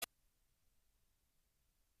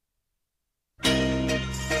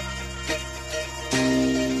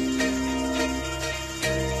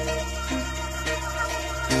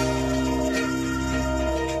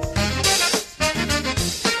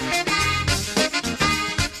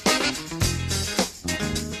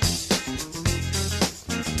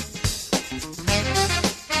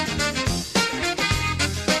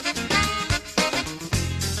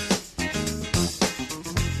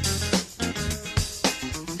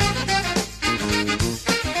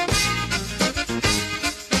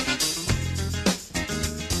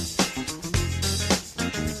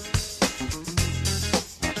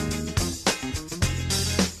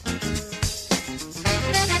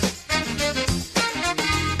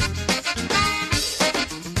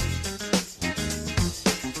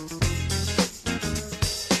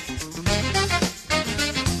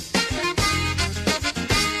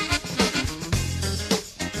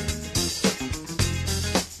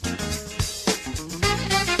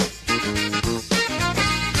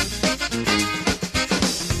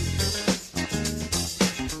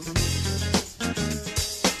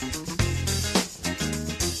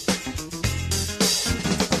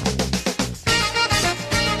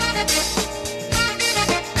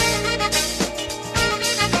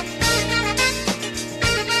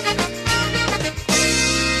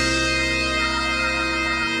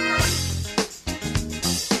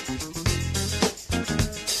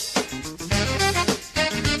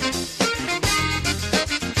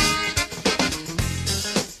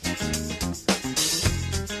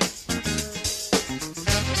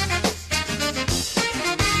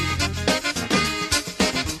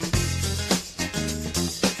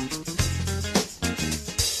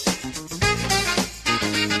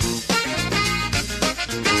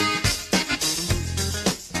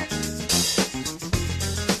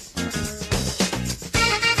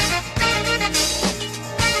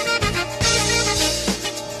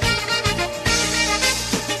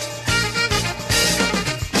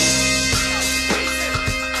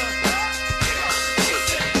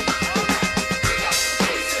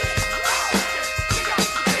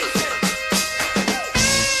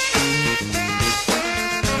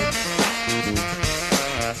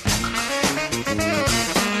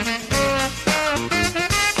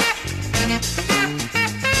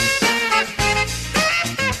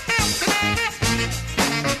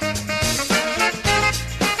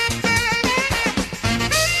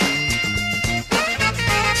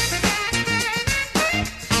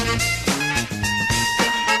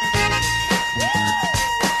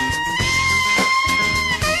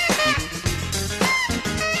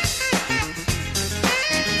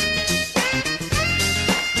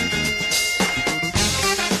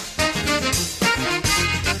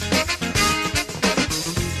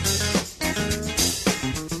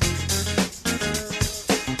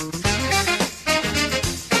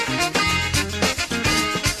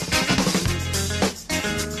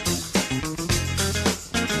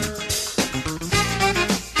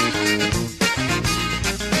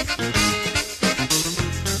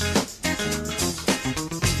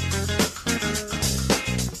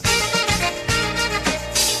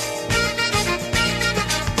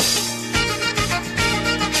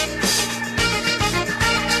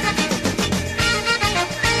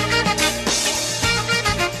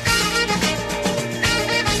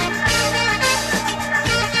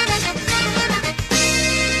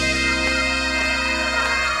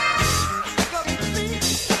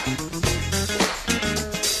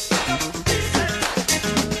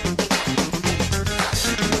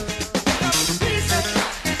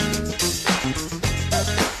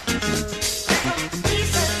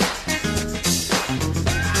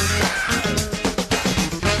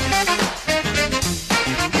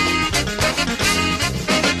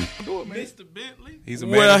it, man. Mr. Bentley. He's a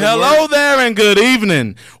man Well, of his hello word. there and good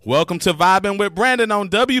evening. Welcome to Vibing with Brandon on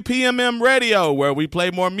WPMM Radio, where we play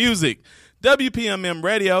more music. WPMM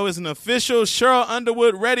Radio is an official Cheryl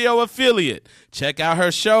Underwood radio affiliate. Check out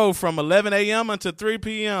her show from 11 a.m. until 3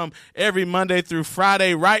 p.m. every Monday through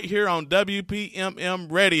Friday right here on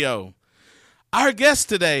WPMM Radio. Our guest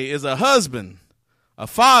today is a husband, a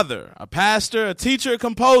father, a pastor, a teacher, a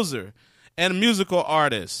composer, and a musical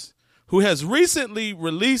artist who has recently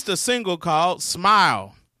released a single called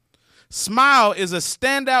Smile. Smile is a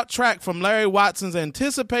standout track from Larry Watson's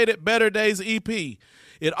anticipated Better Days EP.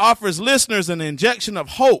 It offers listeners an injection of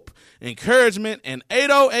hope, encouragement, and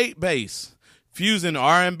 808 bass, fusing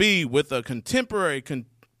R&B with a contemporary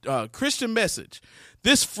Christian message.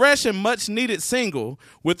 This fresh and much-needed single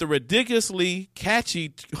with a ridiculously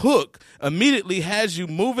catchy hook immediately has you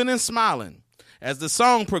moving and smiling. As the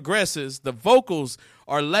song progresses, the vocals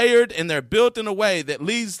are layered and they're built in a way that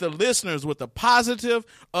leaves the listeners with a positive,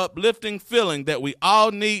 uplifting feeling that we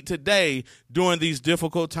all need today during these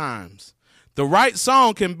difficult times. The right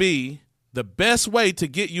song can be the best way to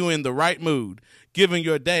get you in the right mood, giving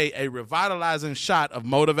your day a revitalizing shot of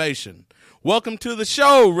motivation. Welcome to the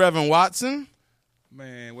show, Reverend Watson.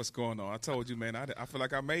 Man, what's going on? I told you, man. I feel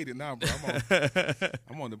like I made it now, bro.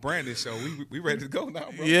 I'm on the Brandon show. We ready to go now,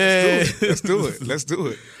 bro. Yeah, let's do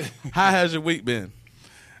it. How has your week been?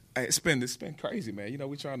 Hey, it's been crazy, man. You know,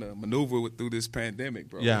 we're trying to maneuver through this pandemic,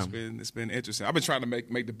 bro. Yeah. It's been interesting. I've been trying to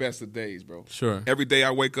make the best of days, bro. Sure. Every day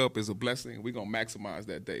I wake up is a blessing. We're gonna maximize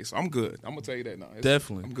that day. So I'm good. I'm gonna tell you that now.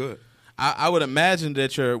 Definitely. I'm good. I would imagine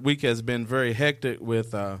that your week has been very hectic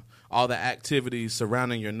with all the activities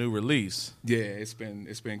surrounding your new release. Yeah, it's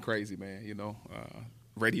been crazy, man. You know,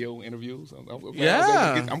 radio interviews.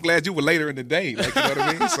 I'm glad you were later in the day. Like, you know what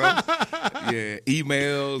I mean? So, yeah,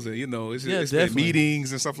 emails and it's been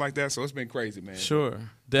meetings and stuff like that. So it's been crazy, man. Sure,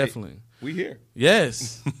 definitely. Hey, we here.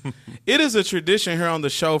 Yes, it is a tradition here on the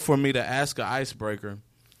show for me to ask an icebreaker.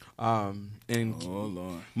 And oh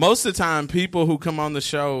Lord, most of the time, people who come on the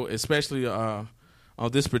show, especially on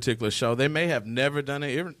this particular show, they may have never done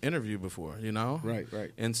an interview before, you know? Right.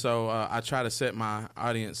 And so I try to set my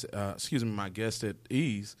audience, my guest at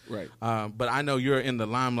ease. Right. But I know you're in the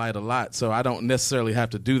limelight a lot, so I don't necessarily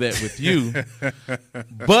have to do that with you.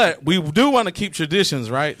 But we do want to keep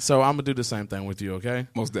traditions, right? So I'm going to do the same thing with you, okay?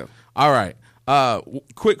 Most definitely. All right.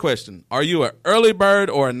 Quick question. Are you an early bird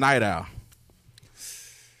or a night owl?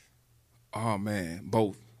 Oh, man,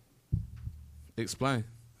 both. Explain.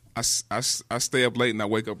 I stay up late and I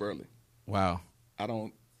wake up early. Wow. I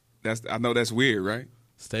know that's weird, right?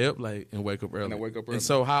 Stay up late and wake up early. And I wake up early. And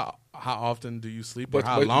so how often do you sleep or But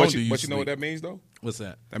how long do you sleep? But you know what that means, though? What's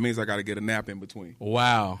that? That means I got to get a nap in between.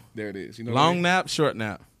 Wow. There it is. You know Long nap, short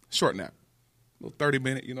nap? Short nap. A little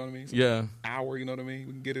 30-minute, you know what I mean? Yeah. Hour, you know what I mean?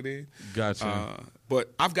 We can get it in. Gotcha.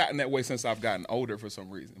 But I've gotten that way since I've gotten older for some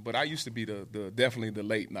reason. But I used to be the definitely the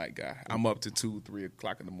late night guy. I'm up to 2, 3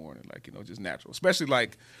 o'clock in the morning, like, just natural. Especially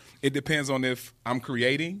like it depends on if I'm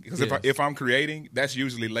creating. Because if I'm creating, that's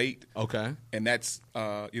usually late. Okay. And that's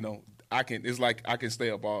I can stay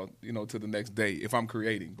up all to the next day if I'm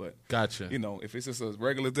creating. But Gotcha. If it's just a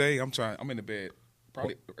regular day, I'm in the bed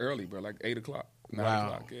probably early, bro, like 8 o'clock. 9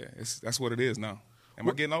 o'clock, yeah. That's what it is now. Am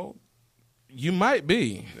I getting old? You might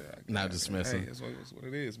be. Not just messing. Hey, that's what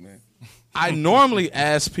it is, man. I normally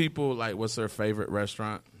ask people, like, what's their favorite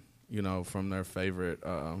restaurant, from their favorite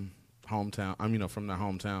hometown. From their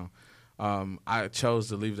hometown. I chose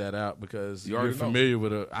to leave that out because you're familiar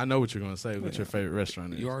with it. I know what you're going to say, what your favorite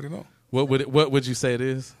restaurant is. You already know. What would you say it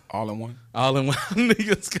is? All in one. All in one.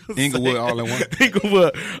 Inglewood, all in one.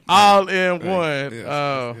 Inglewood, all in one.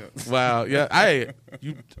 Yes. Wow. Yeah. Hey,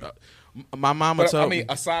 my mama told me.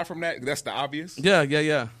 Aside from that, that's the obvious.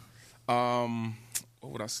 Yeah.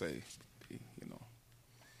 What would I say?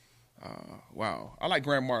 Wow. I like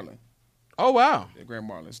Grand Marlin. Oh, wow. Yeah, Grand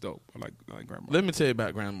Marlin's dope. I like Grand Marlin. Let me tell you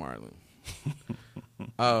about Grand Marlin.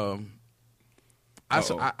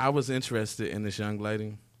 I was interested in this young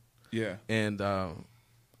lady. Yeah. And I'm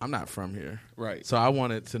not from here. Right. So I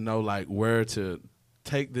wanted to know, like, where to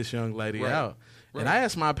take this young lady out. Right. And I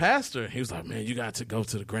asked my pastor. He was like, man, you got to go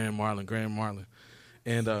to the Grand Marlin.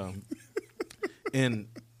 And, and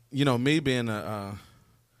me being a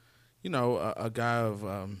guy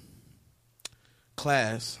of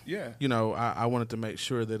class, I wanted to make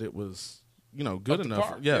sure that it was, good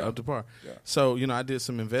enough. Up to par. Yeah. So, I did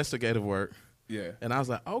some investigative work. Yeah. And I was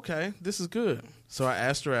like, okay, this is good. So I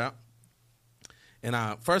asked her out. And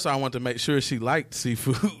first I wanted to make sure she liked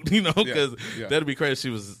seafood, because that'd be crazy if she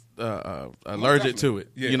was allergic to it,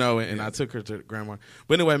 and I took her to Grand Marlin.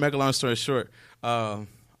 But anyway, make a long story short, I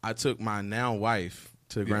took my now wife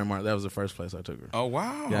to Grand Martin. That was the first place I took her. Oh,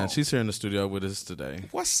 wow. Yeah, and she's here in the studio with us today.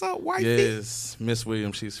 What's up, wifey? Yes, Miss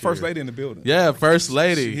Williams, she's here. First lady in the building. Yeah, First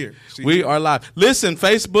Lady. She here. We are live. Listen,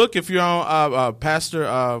 Facebook, if you're on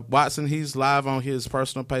Pastor Watson, he's live on his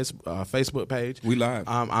personal Facebook page. We live.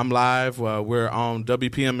 I'm live. We're on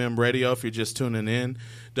WPMM Radio if you're just tuning in.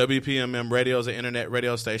 WPMM Radio is an internet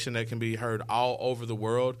radio station that can be heard all over the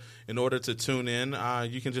world. In order to tune in,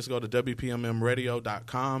 you can just go to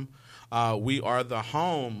WPMMradio.com. We are the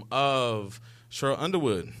home of Cheryl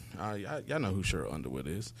Underwood. Y'all know who Cheryl Underwood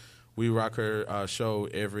is. We rock her show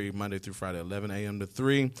every Monday through Friday, 11 a.m. to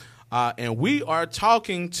 3. And we are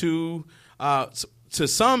talking to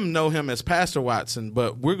some know him as Pastor Watson,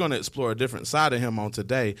 but we're going to explore a different side of him on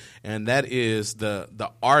today, and that is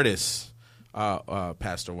the artist,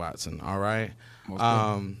 Pastor Watson. All right.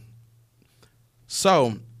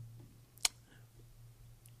 So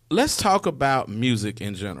let's talk about music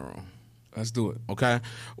in general. Let's do it. Okay.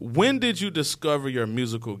 When did you discover your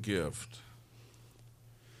musical gift?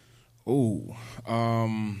 Ooh.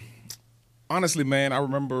 Honestly, man, I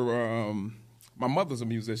remember my mother's a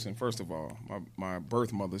musician, first of all. My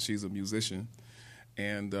birth mother, she's a musician.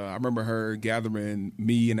 And I remember her gathering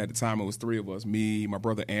me, and at the time it was three of us, me, my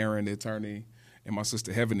brother Aaron, the attorney, and my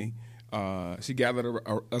sister Heavenly. She gathered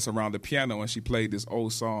us around the piano, and she played this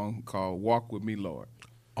old song called Walk With Me, Lord.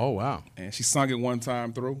 Oh, wow. And she sung it one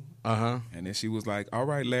time through. Uh-huh. And then she was like, all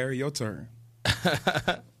right, Larry, your turn.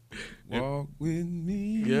 Walk with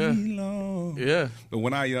me, Lord. Yeah. But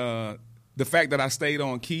when the fact that I stayed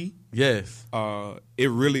on key, yes, it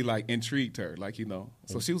really like intrigued her, like, you know.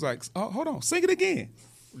 So she was like, "Oh, hold on, sing it again."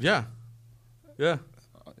 Yeah, yeah.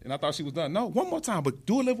 And I thought she was done. No, one more time, but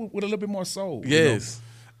do it with a little bit more soul. Yes.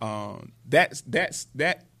 You know?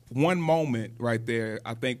 That one moment right there,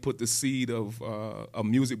 I think, put the seed of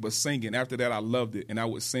music, but singing. After that, I loved it, and I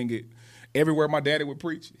would sing it everywhere my daddy would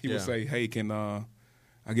preach. He would say, "Hey, can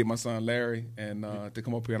I get my son Larry and to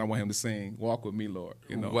come up here, and I want him to sing Walk With Me, Lord."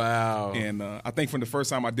 You know? Wow. And I think from the first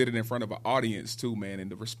time I did it in front of an audience too, man,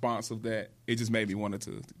 and the response of that, it just made me want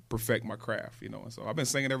to perfect my craft, you know. And so I've been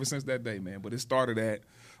singing ever since that day, man. But it started at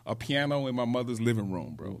a piano in my mother's living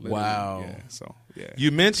room, bro. Literally. Wow. Yeah. So yeah.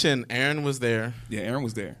 You mentioned Aaron was there. Yeah, Aaron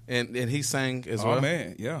was there. And he sang as well. Oh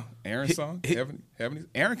man, yeah. Aaron sung. Heavenly.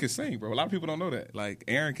 Aaron can sing, bro. A lot of people don't know that. Like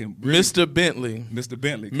Aaron can really, Mr. Bentley.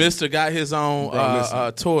 Mr. got his own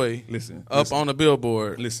toy listen, on the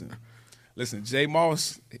billboard. Listen, Jay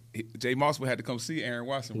Moss would have to come see Aaron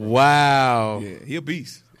Watson, bro. Wow. Yeah, he a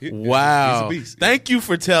beast. Wow. He's a beast. Thank you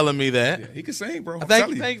for telling me that. Yeah, he can sing, bro.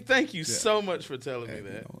 Thank you so much for telling me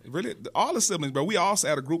that. You know, really, all the siblings, bro. We also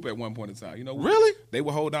had a group at one point in time. You know, really? They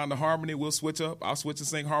would hold down the harmony. We'll switch up. I'll switch and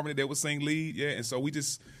sing harmony. They would sing lead. Yeah, and so we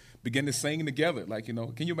just begin to sing together. Like, you know,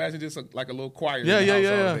 can you imagine just like a little choir?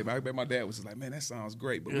 Yeah. I bet my dad was just like, man, that sounds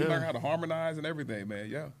great. But we learned how to harmonize and everything, man.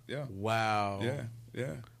 Yeah. Wow.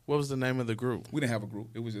 Yeah. What was the name of the group? We didn't have a group.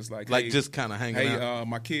 It was just like just kind of hanging out. Hey,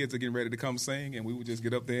 my kids are getting ready to come sing, and we would just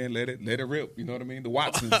get up there and let it rip. You know what I mean? The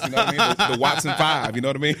Watsons. You know what I mean? The Watson 5. You know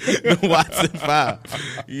what I mean? The Watson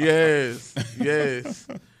 5. Yes.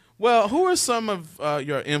 Well, who are some of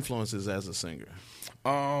your influences as a singer?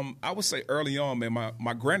 I would say early on, man,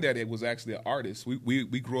 my granddaddy was actually an artist.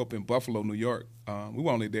 We grew up in Buffalo, New York. We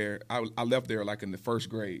were only there. I left there like in the first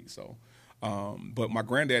grade. So, but my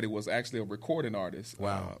granddaddy was actually a recording artist.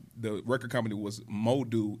 Wow. The record company was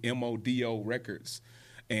Modo, MODO Records,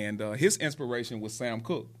 and his inspiration was Sam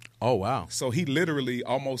Cooke. Oh wow! So he literally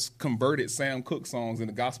almost converted Sam Cooke songs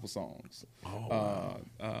into gospel songs. Oh,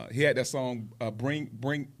 wow. He had that song, "Bring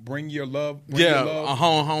Your Love."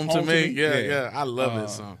 Home to me. Yeah. I love that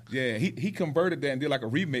song. Yeah, he converted that and did like a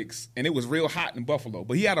remix, and it was real hot in Buffalo.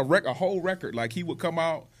 But he had a whole record. Like he would come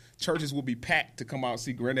out, churches would be packed to come out and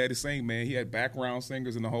see Granddaddy sing. Man, he had background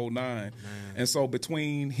singers and the whole nine. Man. And so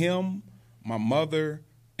between him, my mother,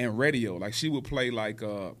 and radio, like she would play like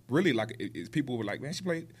really like people were like, man, she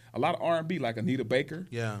played a lot of R&B, like Anita Baker,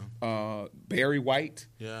 Barry White,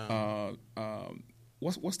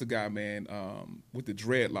 what's the guy, man, with the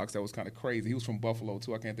dreadlocks that was kind of crazy? He was from Buffalo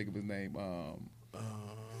too. I can't think of his name.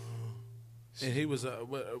 And he was he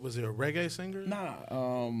a reggae singer?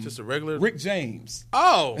 Nah, just a regular Rick James.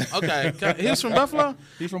 Oh, okay. He was from Buffalo.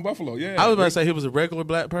 He's from Buffalo. Yeah, I was about to say he was a regular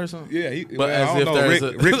black person. Yeah, I don't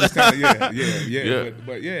know. Rick was kind of yeah.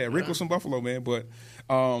 But Rick was from Buffalo, man. But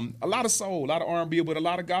a lot of soul, a lot of R&B, but a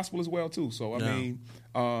lot of gospel as well too. So I mean,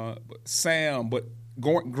 Sam. But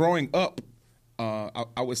growing up,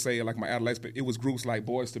 I would say like my adolescence, it was groups like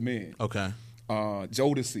Boyz II Men. Okay.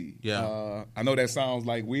 Jodeci. Yeah. I know that sounds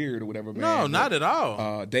like weird or whatever, man. No, not at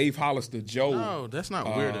all. Dave Hollister, Joe. No, that's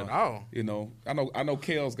not weird at all. You know, I know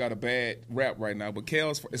Kel's got a bad rap right now, but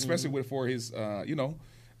Kel's, especially for his,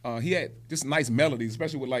 he had just nice melodies,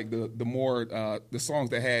 especially with like the more the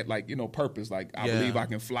songs that had like purpose, like I Believe I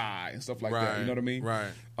Can Fly and stuff like that. You know what I mean?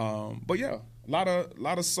 Right. But yeah, a lot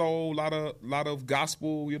of soul, lot of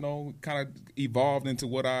gospel. Kind of evolved into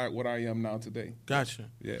what I am now today. Gotcha.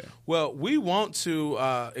 Yeah. Well, we want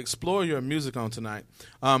to explore your music on tonight.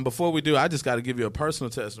 Before we do, I just got to give you a personal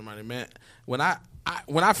testimony, man. When I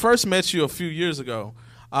first met you a few years ago,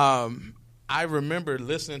 I remember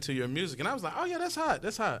listening to your music, and I was like, "Oh yeah, that's hot."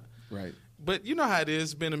 Right. But you know how it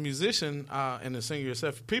is, being a musician and a singer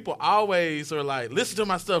yourself. People always are like, "Listen to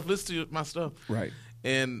my stuff. Listen to my stuff." Right.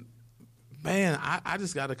 And man, I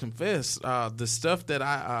just got to confess, the stuff that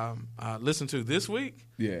I listened to this week.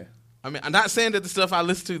 Yeah. I mean, I'm not saying that the stuff I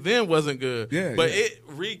listened to then wasn't good, but yeah. it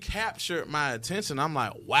recaptured my attention. I'm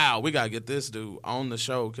like, wow, we got to get this dude on the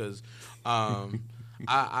show because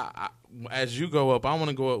I as you go up, I want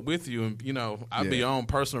to go up with you, and I'll be on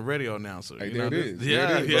personal radio announcer. Hey, there it is.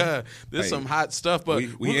 Yeah. There's some hot stuff, but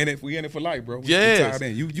we in it for life, bro. Yes.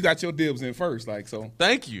 You got your dibs in first, so.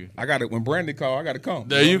 Thank you. I got it when Brandon called. I got to come.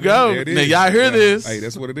 There you go. There it Now is. y'all hear this? Hey,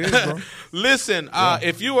 that's what it is, bro. Listen,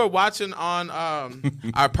 if you are watching on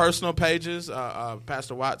our personal pages,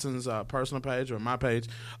 Pastor Watson's personal page or my page,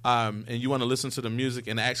 and you want to listen to the music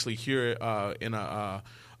and actually hear it in a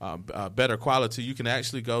better quality, you can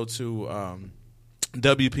actually go to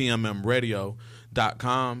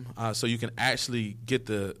WPMMradio.com, so you can actually get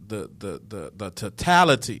the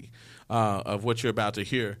totality of what you're about to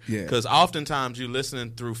hear. Because oftentimes you're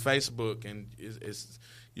listening through Facebook and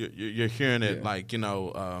you're hearing it like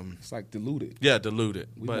it's like diluted. Yeah, diluted.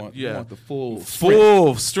 We want the full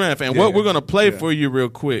strength. And what we're gonna play for you real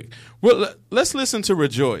quick. Let's listen to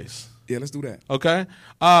Rejoice. Yeah, let's do that. Okay.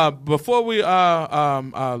 Before we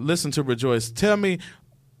listen to Rejoice, tell me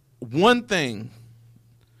one thing.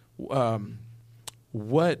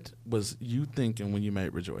 What was you thinking when you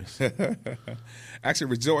made Rejoice? Actually,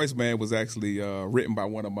 Rejoice, man, was actually written by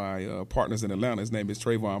one of my partners in Atlanta. His name is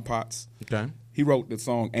Trayvon Potts. Okay. He wrote the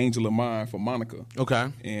song "Angel of Mine" for Monica.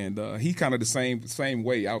 Okay. And he kind of the same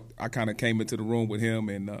way. I kind of came into the room with him,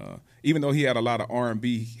 and even though he had a lot of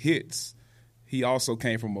R&B hits, he also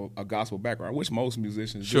came from a gospel background, which most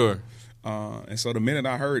musicians do. And so the minute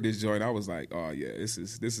I heard this joint, I was like, "Oh yeah, this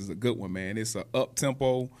is a good one, man. It's a up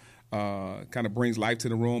tempo, kind of brings life to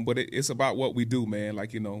the room, but it's about what we do, man.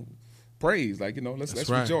 Like praise, like let's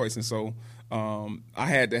rejoice." And so I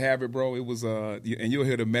had to have it, bro. It was and you'll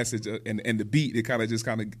hear the message and the beat. It kind of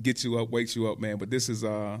gets you up, wakes you up, man. But this is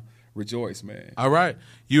Rejoice, man. All right,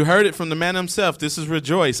 you heard it from the man himself. This is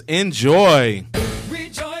Rejoice. Enjoy.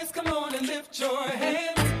 Rejoice, come on and lift your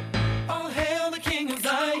hands. All hail the King of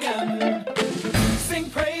Zion. Sing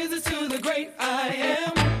praises to the great I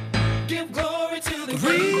am. Give glory to the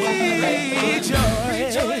great one.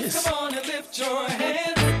 Rejoice, come on and lift your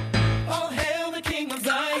hands. All hail the King of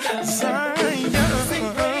Zion. Sing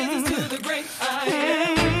praises to the great I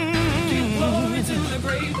am. Give glory to the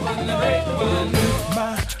great one, the great one.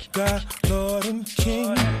 My God, Lord and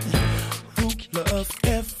King, ruler of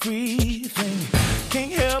everything.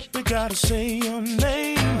 Can't help but gotta say your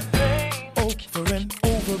name over and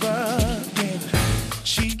over again.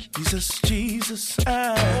 Jesus, Jesus,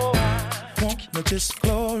 I wanna just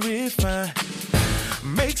glorify.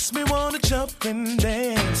 Makes me wanna jump and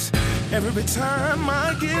dance every time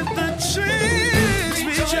I get the chance.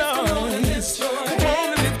 Rejoice, come on and lift your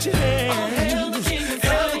hands. Hail the King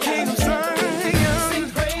of Zion. Sing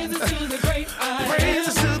praises to the great I am.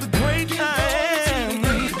 Praises to the great I am.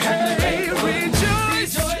 Hey,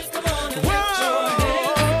 rejoice. Come on and lift your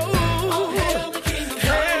hands. Oh, hail the King of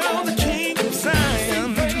Zion. Hail the King of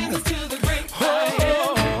Zion. Praises to the great I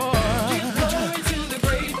am. Give glory to the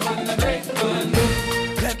great one, the great one.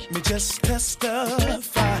 Let me just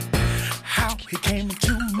testify how he came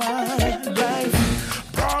into my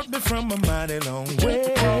life. Brought me from a mighty long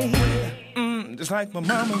way. Just like my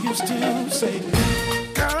mama used to say,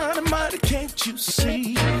 God Almighty, can't you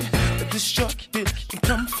see that this joy didn't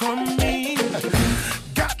come from me?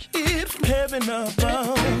 Got it from heaven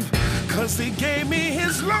above, 'cause he gave me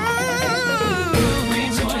his love.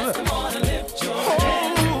 Rejoice, come on and lift your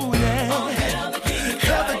hands. Oh, yeah. Hail the King of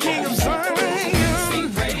Hail the King of Zion. Sing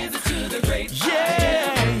praises to the great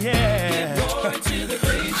Yeah, yeah. glory to the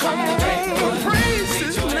great Come one, the great on, praise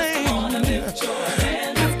his Come on and name. lift your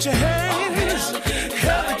hands. Lift your hands.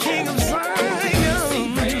 Hail the King of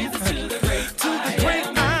Zion. Praises to the great To the great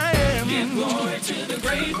I am. glory to the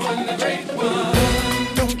great one, the great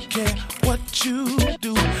one. Don't care what what you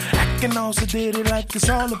do. Acting all sedated like it's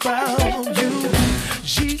all about you.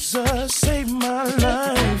 Jesus saved my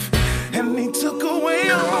life, and he took away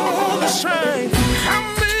all the strife.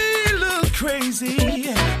 I may look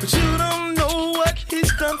crazy, but you don't know what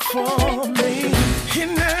he's done for me. He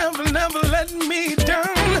never let me down.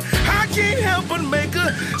 I can't help but make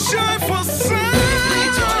a joyful sound.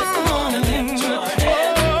 Rejoice, come on and lift your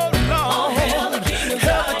hands. Oh, Lord, Hail the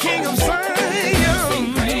King of Zion.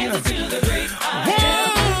 Sing praises to the great I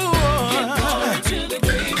am. Give glory to the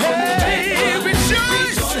great Hey,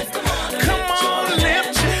 rejoice. Come on,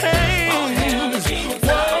 lift your hands.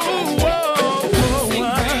 Whoa, whoa, Sing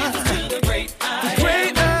whoa. praises to the great I am.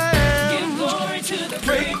 Great I am. Give glory to the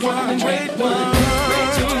Great one, great one.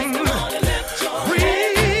 Rejoice, come on and lift your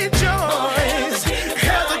hands. Rejoice.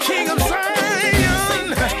 Hail the King of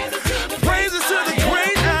Zion. Praises to the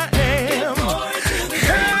great I am.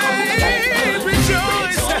 Hey,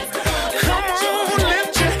 rejoice. Come on,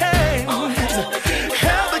 lift your hands.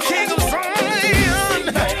 Hail the King of Zion.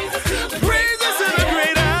 Praises to the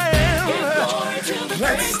great I am.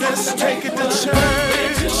 Let's take it to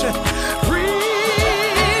church.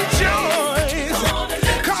 Rejoice.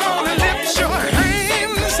 Come on and lift your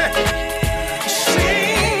hands.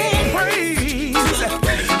 Sing praise.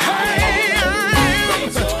 Hey,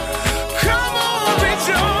 come on,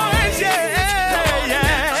 rejoice. Yeah,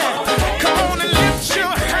 yeah. Come on and lift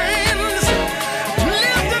your hands.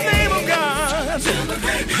 Lift the name of God.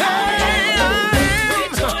 Hey,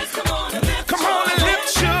 come on and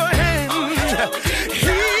lift your hands.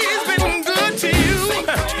 He's been good to you.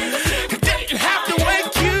 Didn't have to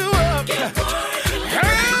wake you up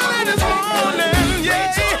early this morning,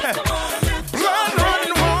 yeah. Blood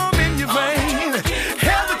running warm in your veins.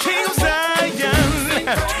 Hail the King of Zion.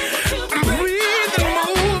 Breathing,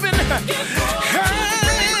 moving.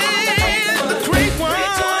 Hey, the great one.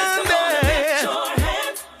 Yeah.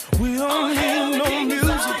 We don't need no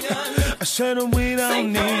music. I said we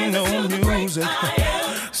don't need no music.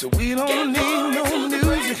 So we don't need no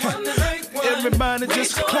music. Everybody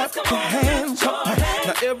just clap your hands.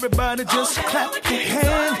 Now everybody just clap your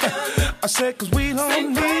hands. I said 'cause we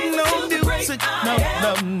don't need no music. No.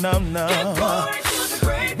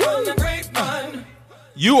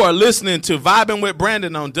 You are listening to Vibing with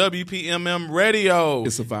Brandon on WPMM Radio.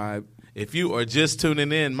 It's a vibe. If you are just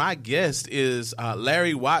tuning in, my guest is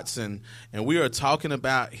Larry Watson, and we are talking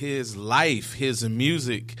about his life, his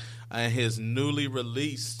music, and his newly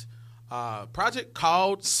released project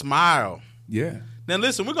called Smile. Yeah. Now,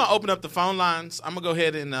 listen, we're going to open up the phone lines. I'm going to go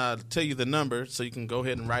ahead and tell you the number so you can go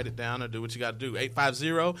ahead and write it down or do what you got to do.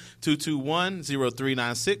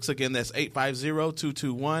 850-221-0396. Again, that's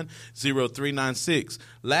 850-221-0396.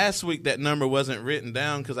 Last week, that number wasn't written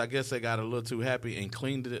down because I guess they got a little too happy and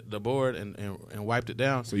cleaned the board and wiped it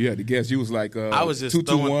down. So you had to guess. You was like I was just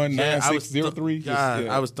 221-9603.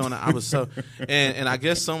 I was throwing it. I was so, and I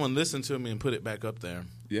guess someone listened to me and put it back up there.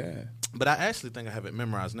 Yeah. But I actually think I have it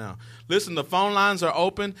memorized now. Listen, the phone lines are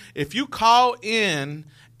open. If you call in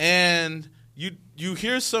and you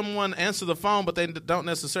hear someone answer the phone, but they don't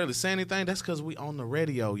necessarily say anything, that's because we on the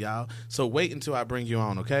radio, y'all. So wait until I bring you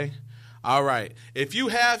on, okay? All right. If you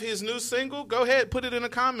have his new single, go ahead, put it in the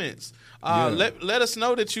comments. Let us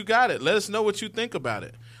know that you got it. Let us know what you think about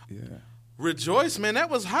it. Yeah. Rejoice, man. That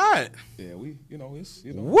was hot. Yeah, it's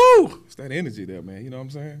Woo! it's that energy there, man. You know what I'm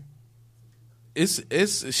saying?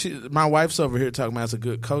 My wife's over here talking about it's a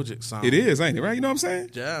good Kojic song. It is, ain't it? Right? You know what I'm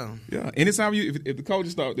saying? Yeah. Yeah. Anytime if the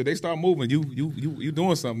coaches start moving, you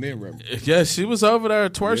doing something then, Reverend. Yeah, she was over there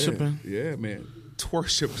twershiping. Yeah, man.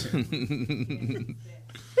 Twershiping.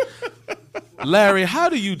 Larry, how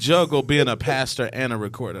do you juggle being a pastor and a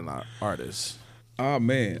recording artist? Oh,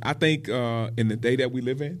 man. I think in the day that we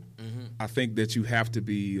live in, I think that you have to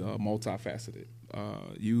be multifaceted.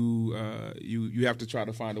 You have to try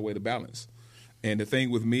to find a way to balance. And the thing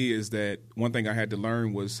with me is that one thing I had to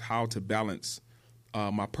learn was how to balance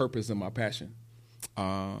my purpose and my passion.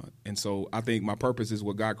 And so I think my purpose is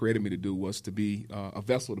what God created me to do, was to be a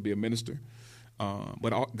vessel, to be a minister.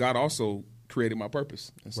 But God also created my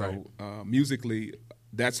purpose. And so musically,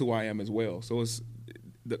 that's who I am as well. So it's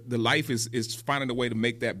the life is finding a way to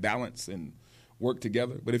make that balance and work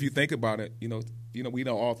together. But if you think about it, we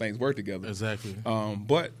know all things work together. Exactly.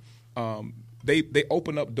 But they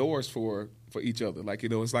open up doors for each other. Like,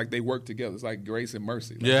 it's like they work together. It's like grace and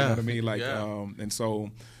mercy. Like, you know what I mean? Like, and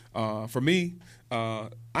so for me, I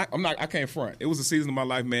can't front. It was a season of my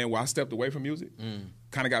life, man, where I stepped away from music.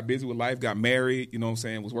 Kind of got busy with life, got married, you know what I'm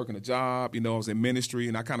saying, was working a job, I was in ministry,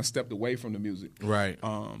 and I kind of stepped away from the music. Right.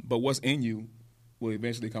 But what's in you will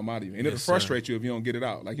eventually come out of you, and it'll Yes, sir. frustrate you if you don't get it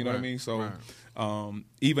out. Like, you know what I mean? So,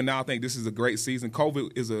 even now, I think this is a great season.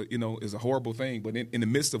 COVID is a horrible thing, but in the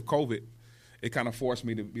midst of COVID, it kind of forced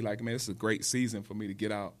me to be like, man, this is a great season for me to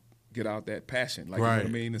get out that passion. Like, you know what I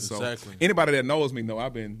mean? And so Exactly. anybody that knows me know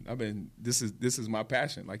I've been this is my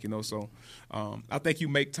passion. Like, you know, so I think you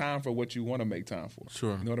make time for what you want to make time for.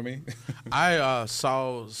 Sure. You know what I mean? I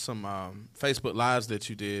saw some Facebook Lives that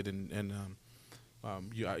you did, and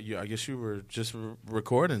I guess you were just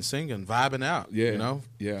recording, singing, vibing out. Yeah. You know?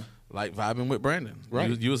 Yeah. Like vibing with Brandon.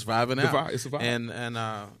 Right. You was vibing out. It's a vibe.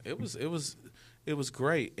 And it was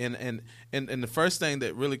great. And the first thing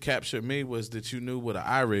that really captured me was that you knew what an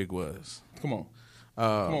iRig was. Come on.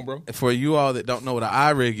 Come on, bro. For you all that don't know what an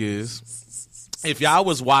iRig is, if y'all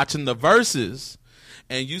was watching the verses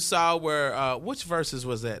and you saw where which verses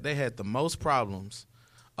was that? They had the most problems.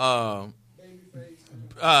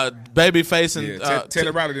 Babyface and Teddy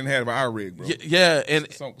Riley didn't have an iRig, bro. Yeah, and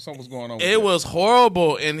Something was going on with it that. was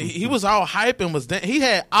horrible, and he was all hype and he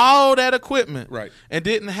had all that equipment, Right. and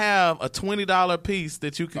didn't have a $20 piece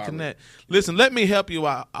that you could connect. Listen, let me help you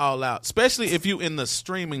all out, especially if you in the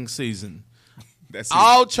streaming season. That's it.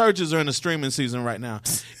 All churches are in the streaming season right now.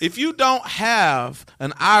 If you don't have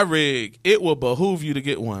an iRig, it will behoove you to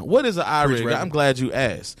get one. What is an iRig? reverend. I'm glad you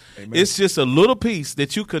asked. Amen. It's just a little piece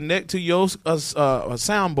that you connect to your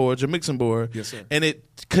soundboard, your mixing board, Yes, sir. and it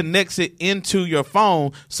connects it into your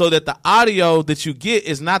phone so that the audio that you get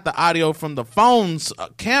is not the audio from the phone's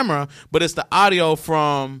camera, but it's the audio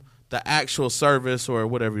from the actual service or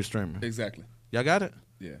whatever you're streaming. Exactly. Y'all got it?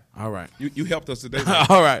 Yeah. All right. You helped us today, man.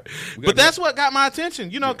 All right. We But gotta that's what got my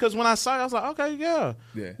attention, you know, because when I saw it, I was like, okay, yeah.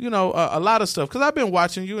 Yeah. You know, a lot of stuff. Because I've been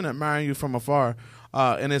watching you and admiring you from afar,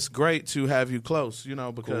 and it's great to have you close, you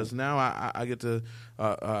know, because now I get to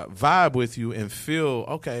vibe with you and feel,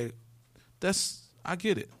 okay, I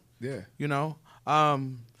get it. Yeah. You know?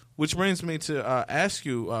 Which brings me to ask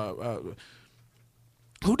you,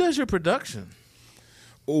 who does your production?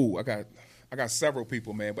 Oh, I got several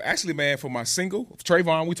people, man. But actually, man, for my single,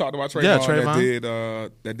 Trayvon, we talked about Trayvon. Yeah,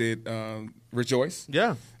 Trayvon. That did Rejoice.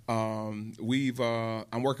 Yeah. I'm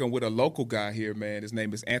working with a local guy here, man. His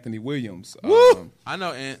name is Anthony Williams. Woo! I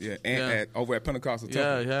know Ant. Yeah, Ant over at Pentecostal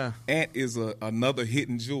Temple. Yeah. Ant is another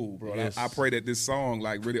hidden jewel, bro. Yes. I pray that this song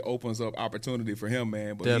really opens up opportunity for him,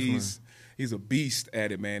 man. But Definitely. he's a beast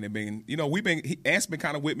at it, man. I mean, you know, Ant's been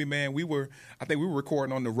kind of with me, man. I think we were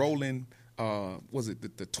recording on the Roland. Was it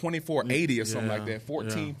the 2480 or something like that,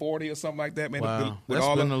 1440 or something like that, man? Wow. With That's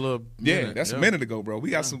all been a little minute. that's a minute ago, bro. We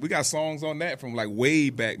got songs on that from like way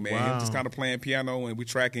back, man. Wow. Him just kind of playing piano and we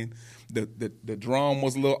tracking. The drum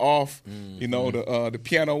was a little off, you know. The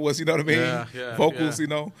piano was, you know what I mean. Yeah, vocals, yeah. you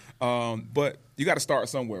know. But you got to start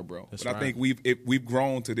somewhere, bro. That's but right. I think we've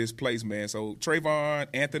grown to this place, man. So Trayvon,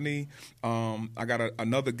 Anthony, I got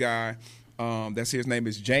another guy. That's his name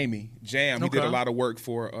is Jamie Jam. He did a lot of work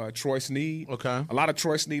for Troy Sneed. Okay. A lot of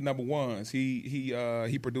Troy Sneed #1s.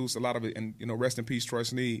 He produced a lot of it, and you know, rest in peace, Troy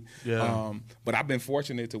Sneed. Yeah. But I've been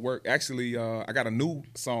fortunate to work. Actually, I got a new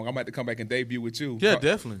song. I'm about to come back and debut with you. Yeah,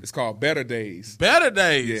 definitely. It's called Better Days. Better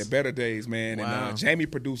Days. Yeah, Better Days, man. Wow. And Jamie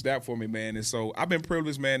produced that for me, man. And so I've been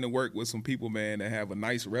privileged, man, to work with some people, man, that have a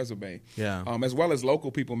nice resume. Yeah. As well as local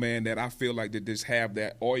people, man, that I feel like that just have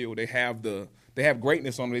that oil. They have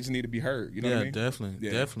greatness on them. They just need to be heard. You know what I mean? Definitely.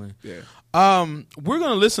 Yeah. We're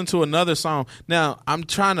going to listen to another song. Now, I'm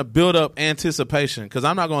trying to build up anticipation because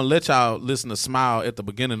I'm not going to let y'all listen to Smile at the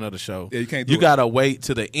beginning of the show. Yeah, you can't do You it. got to wait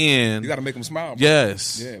to the end. You got to make them smile. Bro.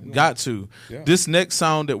 Yes. Yeah, got to. Yeah. This next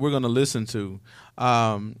song that we're going to listen to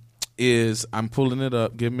is, I'm pulling it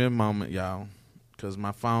up. Give me a moment, y'all, because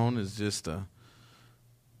my phone is just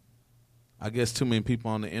I guess too many people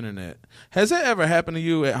on the internet. Has that ever happened to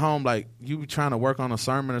you at home? Like you be trying to work on a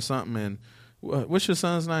sermon or something, and what's your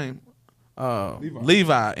son's name?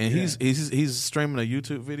 Levi, and he's streaming a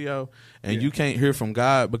YouTube video, and you can't hear from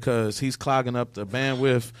God because he's clogging up the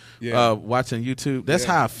bandwidth. Watching YouTube. That's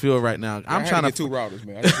how I feel right now. I'm trying to get 2 routers,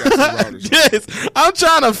 man. I just got 2 routers. Yes, I'm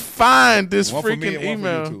trying to find this One for me freaking and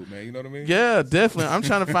email. one for YouTube, man. You know what I mean? Yeah, definitely. I'm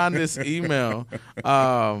trying to find this email.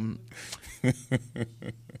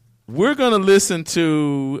 We're going to listen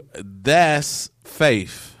to That's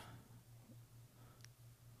Faith.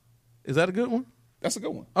 Is that a good one? That's a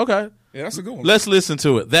good one. Okay. Yeah, that's a good one. Let's listen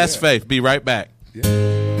to it. That's Yeah. Faith. Be right back.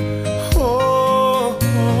 Oh,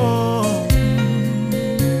 oh.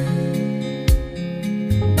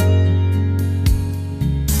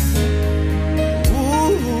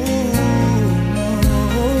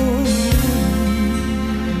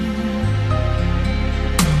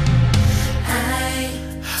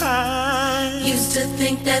 I used to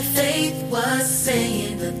think that faith was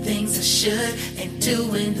saying the things I should and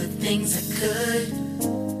doing the things I could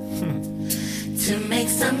to make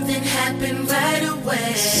something happen right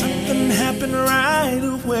away. Something happened right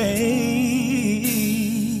away.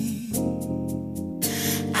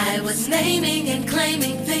 I was naming and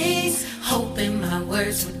claiming things, hoping my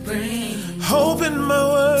words would bring. Hoping my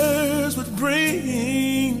words would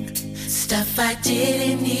bring Stuff I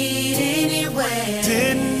didn't need anyway.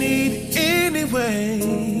 Didn't need anyway.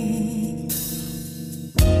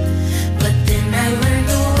 But then I learned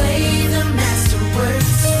the way the master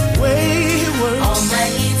works. Way he works. All my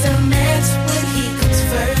needs are met when he comes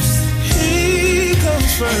first. He comes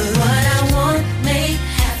And first. what I want may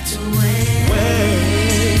have to wait.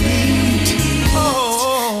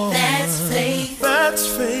 Oh, That's faith. that's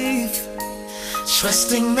faith.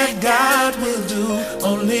 Trusting that God will do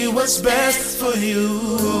only what's best for you.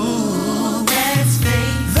 That's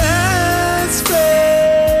faith. That's faith.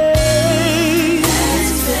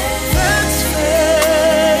 That's faith. That's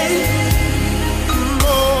faith.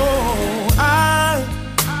 Oh, I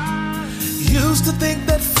used to think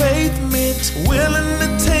that faith meant willing to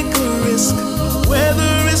take a risk,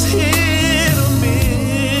 whether it's hit or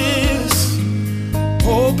miss,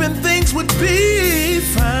 hoping things would be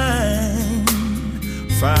fine.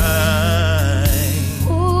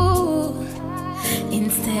 Ooh,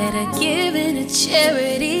 instead of giving to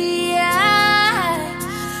charity, I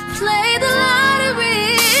play the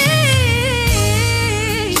lottery.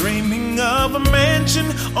 Dreaming of a mansion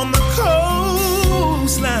on the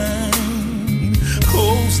coastline.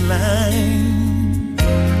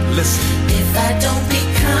 Listen, If I don't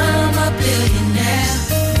become a billionaire,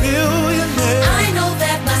 billionaire, I know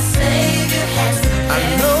that my Savior has the I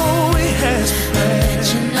know he has plans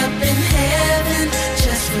mansion up in heaven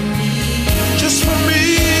just for me. just for me.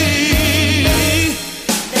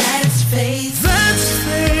 That's faith. That's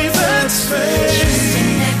faith, that's faith.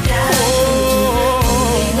 Trusting that God will do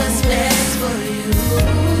only what's best for you.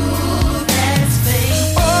 That's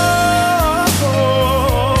faith. Oh,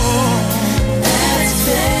 That's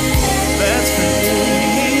faith. that's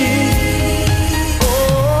faith. Oh,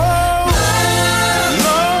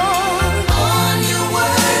 Lord, On your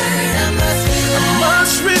word, I must rely.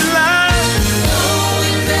 must rely,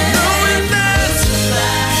 Knowing knowing that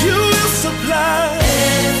that you will supply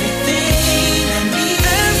everything I need.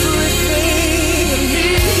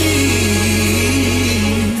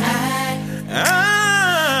 everything I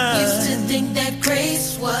I used to need. think that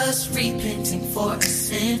grace was repenting for a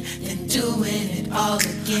sin, then doing it all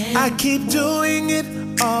again. I keep doing it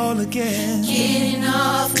all again. Getting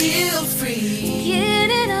off guilt free.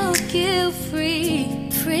 Getting off guilt free.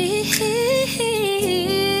 Free.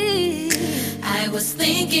 I was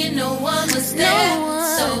thinking no one was there,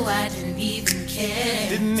 so I didn't even care.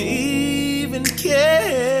 Didn't even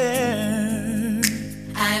care.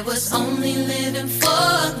 I was only living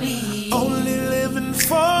for me. Only living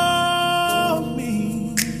for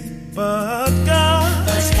me. But God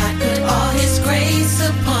But God put all His grace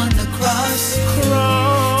upon the cross to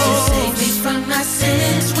crossed save me from my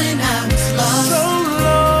sins when I was lost. so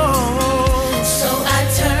long. So I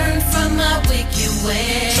turned from my wicked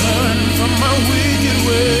ways. Turn from my wicked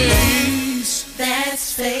ways. That's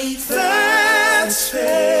faith. That's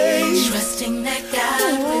faith. Trusting that God Oh,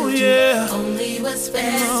 will yeah. do only what's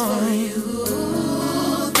best for you.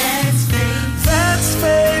 That's faith. That's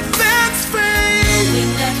faith. That's faith.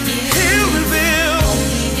 Knowing that He'll reveal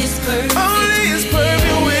only His perfect only His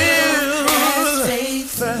perfect will. That's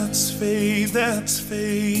faith. That's faith. That's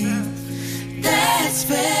faith. That's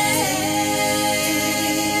faith.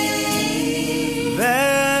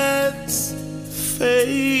 That's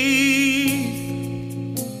faith.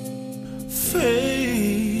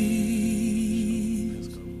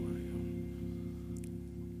 Faith.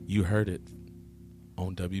 You heard it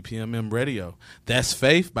on WPMM Radio. That's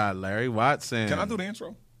Faith by Larry Watson. Can I do the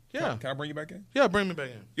intro? Yeah. Can I bring you back in? Yeah, bring me back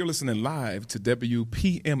in. You're listening live to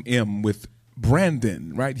WPMM with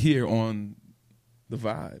Brandon right here on The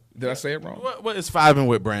Vibe. Did I say it wrong? What is Vibing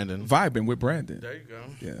with Brandon? Vibing with Brandon. There you go.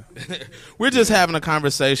 Yeah. We're just having a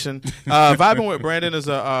conversation. Vibing with Brandon is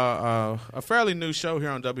a fairly new show here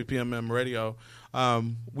on WPMM Radio.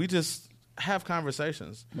 We just have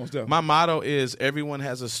conversations. Most definitely. My motto is everyone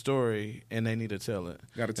has a story and they need to tell it.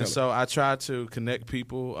 Gotta tell and it. so I try to connect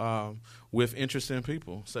people with interesting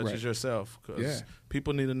people such Right. as yourself because Yeah.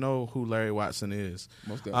 people need to know who Larry Watson is.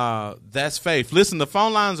 Most definitely. That's Faith. Listen, the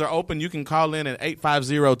phone lines are open. You can call in at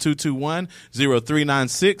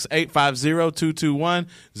 850-221-0396,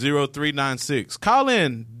 850-221-0396. Call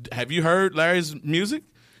in. Have you heard Larry's music?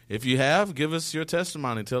 If you have, give us your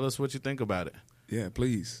testimony. Tell us what you think about it. Yeah,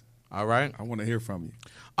 please. All right. I want to hear from you.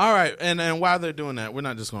 All right, and while they're doing that, we're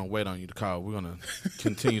not just going to wait on you to call. We're going to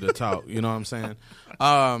continue to talk. You know what I'm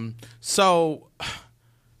saying? So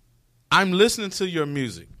I'm listening to your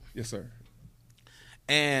music, Yes, sir.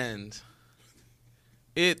 and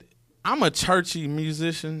I'm a churchy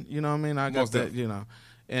musician. You know what I mean? I got Most that. definitely. You know,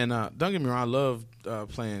 and don't get me wrong, I love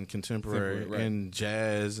playing contemporary Contemporary, right. and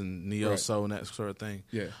jazz and neo soul and that sort of thing.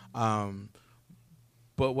 Yeah.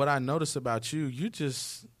 But what I notice about you, you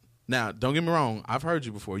just now don't get me wrong. I've heard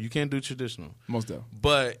you before. You can't do traditional. Most definitely.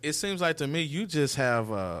 But it seems like to me you just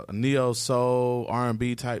have a neo soul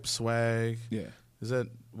R&B type swag. Yeah.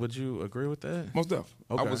 Would you agree with that? Most definitely.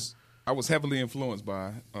 Okay. I was heavily influenced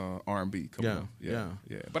by R&B. Yeah.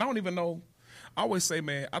 But I don't even know. I always say,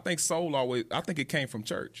 man, I think soul I think it came from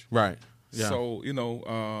church. Right. Yeah. So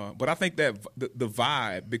but I think that the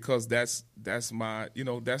vibe, because that's my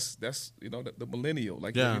that's the millennial.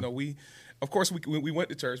 Like we, of course we went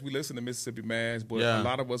to church. We listened to Mississippi Mass, but a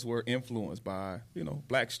lot of us were influenced by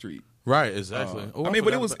Blackstreet. Right. Exactly.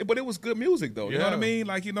 But it was good music though. You know what I Yeah. mean?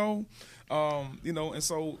 Like and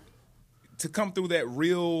so to come through that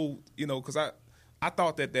real, because I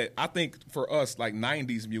thought that I think for us like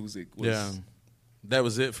 90s music was. That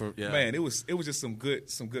was it for Man, it was just some good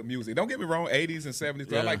music. Don't get me wrong, 80s and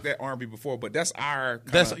 70s. I Yeah. like that R&B before, but that's our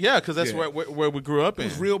because that's where we grew up in. it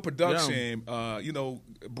was real production,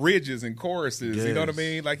 bridges and choruses. You know what I Yes.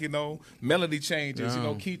 mean? Like melody changes.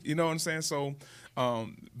 Yeah. You know what I'm saying? So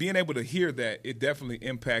being able to hear that, it definitely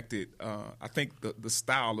impacted. I think the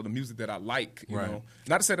style of the music that I like. You Right. know,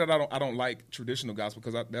 not to say that I don't like traditional gospel,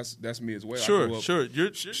 because that's me as well. I Sure, grew up sure.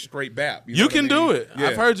 You're straight bap. You know what can I do mean? it.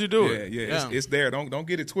 I've heard you do it. Yeah. Yeah. It's there. Don't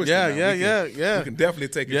get it twisted. Yeah, now. yeah, We can- yeah. We can definitely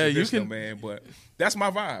take it Yeah, you traditional, can- man. But that's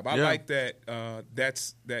my vibe. I Yeah. like that.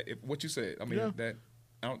 That's that. What you said. I mean that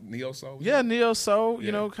neo soul. Yeah, neo soul,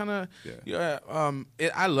 Yeah. kind of. Yeah.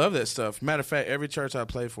 I love that stuff. Matter of fact, every church I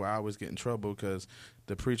play for, I always get in trouble because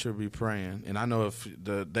the preacher be praying, and I know if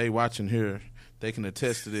they watching here, they can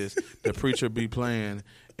attest to this. The preacher be playing,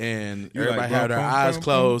 and You everybody like, have their bum, eyes bum,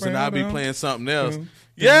 closed, bum, and I'll be bum, playing something else.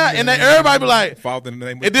 Yeah, and then everybody be like, Father in the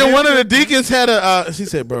name of and then one of the deacons had he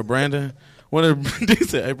said, bro, Brandon. One of the deacons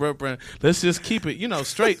said, hey, bro, Brandon, let's just keep it,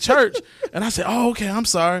 straight church. And I said, oh, okay, I'm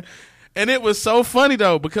sorry. And it was so funny,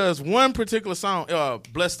 though, because one particular song,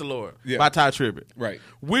 Bless the Lord, by Ty Tribbett. Right.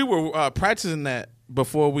 We were practicing that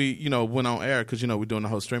before we, went on air because, we're doing the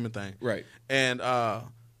whole streaming thing. Right. And at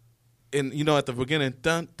the beginning,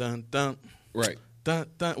 dun, dun, dun. Right. Dun,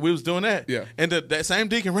 dun. We was doing that. Yeah. And that same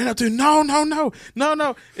deacon ran up to me, no.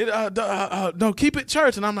 No, keep it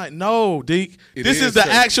church. And I'm like, no, Deke, this is the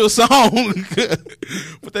church. actual song.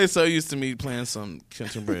 But they so used to me playing some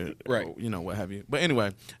contemporary, Right. What have you. But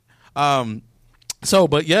anyway,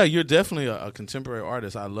 but yeah, you're definitely a contemporary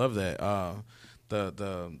artist. I love that.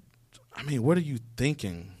 What are you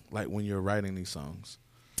thinking like when you're writing these songs?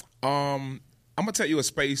 I'm gonna tell you a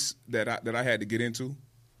space that I had to get into.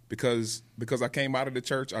 Because I came out of the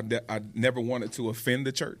church, I never wanted to offend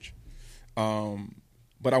the church,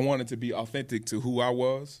 but I wanted to be authentic to who I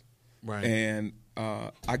was. Right. And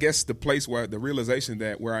I guess the place where the realization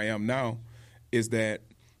that where I am now is that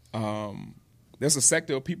there's a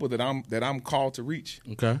sector of people that I'm called to reach.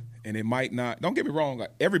 Okay. And it might not. Don't get me wrong.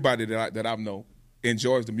 Like everybody that I know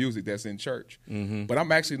enjoys the music that's in church. Mm-hmm. But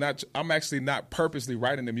I'm actually not purposely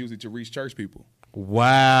writing the music to reach church people.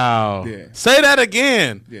 Wow. Yeah. Say that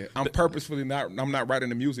again. Yeah, I'm purposefully not. I'm not writing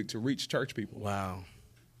the music to reach church people. Wow.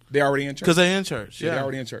 They're already in church. Because they're in church. Yeah, Yeah. they're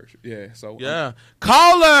already in church. Yeah. So Yeah.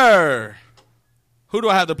 Caller. Who do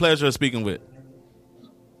I have the pleasure of speaking with?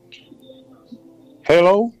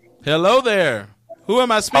 Hello. Hello there. Who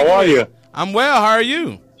am I speaking with? How are you? I'm well. How are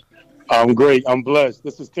you? I'm great. I'm blessed.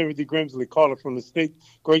 This is Timothy Grimsley, caller from the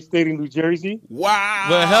great state of New Jersey. wow.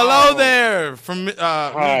 Well, hello there from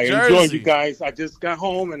Hi, New Jersey. enjoying you guys. I just got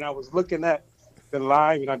home and I was looking at the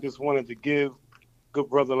live, and I just wanted to give good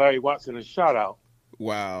brother Larry Watson a shout out.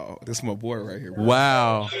 Wow, this is my boy right here. Bro.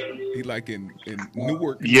 Wow. He like in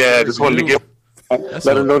Newark. Yeah, just wanted to give That's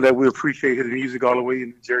let a- him know that we appreciate his music all the way in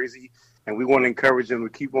New Jersey, and we want to encourage him to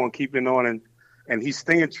keep on keeping on, and he's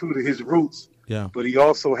staying true to his roots. Yeah. But he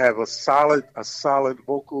also have a solid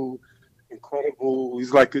vocal, incredible. He's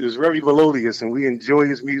very melodious, and we enjoy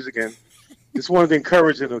his music. And just wanted to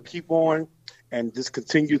encourage him to keep on and just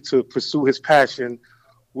continue to pursue his passion,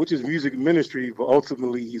 which is music ministry. But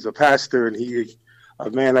ultimately, he's a pastor, and he a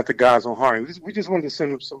man after God's own heart. We just wanted to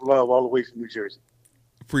send him some love all the way from New Jersey.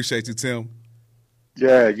 Appreciate you, Tim.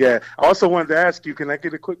 Yeah. I also wanted to ask you, can I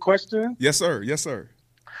get a quick question? Yes, sir. Yes, sir.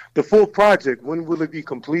 The full project, when will it be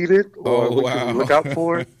completed, or what can we look out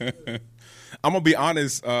for? I'm gonna be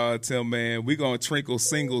honest, Tim, man. We gonna trinkle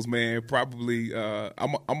singles, man. Probably,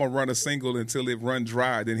 I'm gonna run a single until it run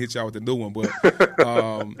dry, then hit y'all with the new one. But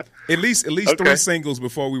at least Okay. 3 singles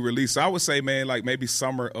before we release. So I would say, man, like maybe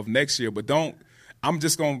summer of next year. But don't. I'm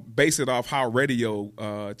just gonna base it off how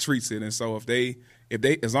radio treats it. And so if they,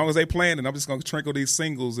 as long as they playing, and I'm just gonna trinkle these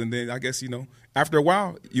singles, and then I guess after a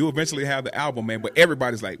while you eventually have the album, man. But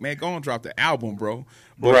everybody's like, man, go and drop the album, bro.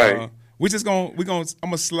 But, Right. I'm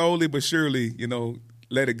gonna slowly but surely,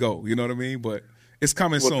 let it go. You know what I mean? But it's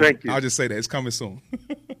coming Well, soon. thank you. I'll just say that it's coming soon.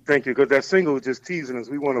 Thank you, because that single was just teasing us.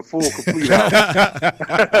 We want a full, complete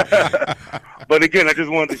album. But again, I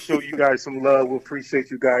just wanted to show you guys some love. We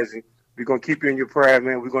appreciate you guys, and we're gonna keep you in your prayer,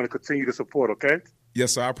 man. We're gonna continue to support. Okay.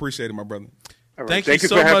 Yes, sir. I appreciate it, my brother. All right. Thank you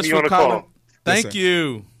so having much me for on the calling. call. Thank sir.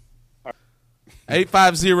 you.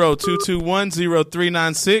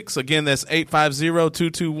 850-221-0396. Again, that's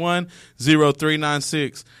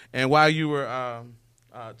 850-221-0396. And while you were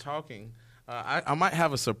talking, I might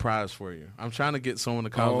have a surprise for you. I'm trying to get someone to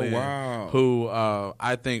call in wow. who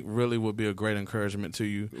I think really would be a great encouragement to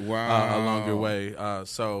you Wow. along your way.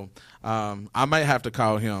 So I might have to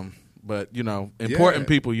call him. But, important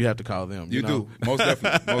people, you have to call them. You do. Most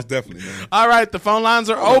definitely. Most definitely, man. All right, the phone lines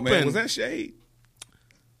are Oh, open. man, was that shade?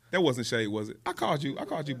 That wasn't shade, was it? I called you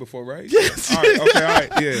before, right? Yes. All right. Okay. All right.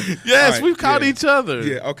 Yeah. Yes, All right, we've called yeah. each other.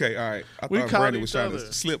 Yeah. Okay. All right. I We thought called Brandon was each trying other.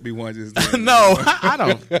 to slip me one just then. No, I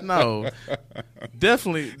don't. No,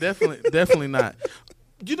 definitely not.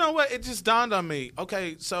 You know what? It just dawned on me.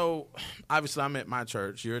 Okay, so obviously I'm at my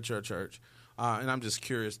church. You're at your church, and I'm just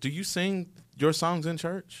curious. Do you sing your songs in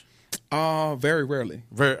church? Very rarely.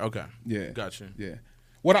 Very okay. Yeah. Gotcha. Yeah.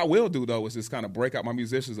 What I will do though is just kind of break out my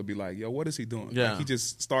musicians and be like, "Yo, what is he doing?" Yeah. Like he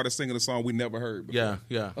just started singing a song we never heard before. Yeah,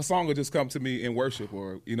 yeah. A song will just come to me in worship,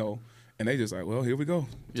 or and they just like, "Well, here we go.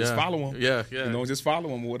 Just Yeah. follow him." Yeah, yeah. Just follow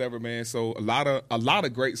him or whatever, man. So a lot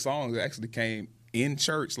of great songs actually came in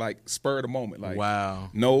church, like spur of the moment. Like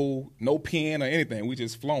Wow. no pen or anything. We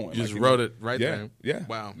just flowing. You just like, wrote it right yeah, there. Yeah.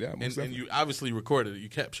 Wow. Yeah. most And definitely. you obviously recorded it. You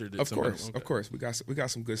captured it. Of somewhere. course, Okay. of course, we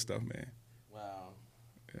got some good stuff, man. Wow.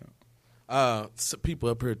 Yeah. So people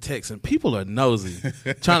up here texting. People are nosy,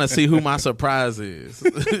 trying to see who my surprise is.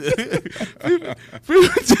 people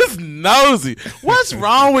just nosy. What's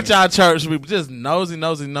wrong with y'all church people? Just nosy.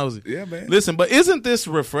 Yeah, man. Listen, but isn't this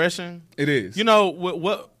refreshing? It is.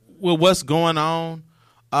 With what's going on,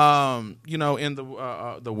 in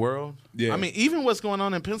the world. Yeah. I mean, even what's going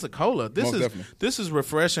on in Pensacola. Most definitely. This is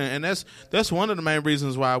refreshing, and that's one of the main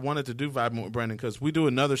reasons why I wanted to do Vibe with Brandon, because we do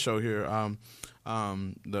another show here,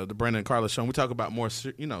 the Brandon and Carla show. And we talk about more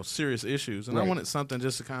serious issues, and I Right. wanted something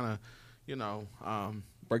just to kind of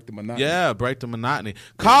Break the monotony. yeah, break the monotony.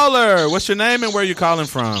 Caller, what's your name and where you calling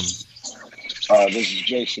from? This is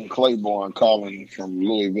Jason Claiborne calling from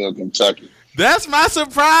Louisville, Kentucky. That's my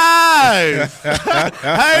surprise.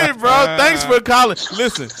 Hey, bro, thanks for calling.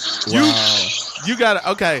 Listen, you got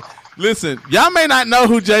to, okay, listen, y'all may not know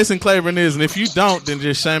who Jason Claiborne is, and if you don't, then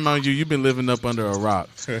just shame on you. You've been living up under a rock.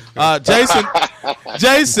 Jason,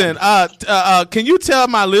 can you tell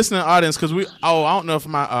my listening audience, because I don't know if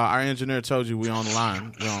our engineer told you we on the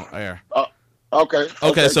line, we on air. Okay,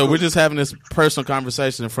 So cool. we're just having this personal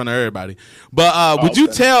conversation in front of everybody. But would you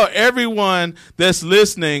tell everyone that's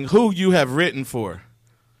listening who you have written for?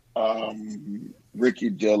 Ricky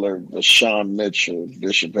Dillard, Vashawn Mitchell,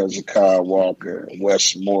 Bishop Hezekiah Walker,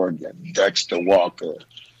 Wes Morgan, Dexter Walker,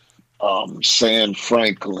 Sam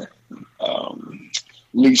Franklin,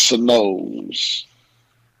 Lisa Knowles,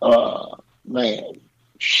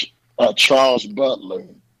 Charles Butler,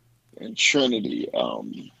 and Trinity.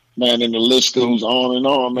 Man, and the list goes on and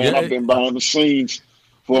on, man. Yeah. I've been behind the scenes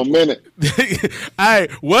for a minute. Hey,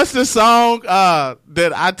 what's the song that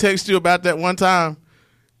I texted you about that one time?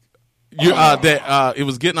 That it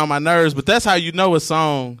was getting on my nerves, but that's how you know a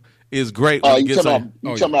song is great when it You gets talking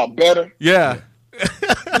on. about, about better? Yeah.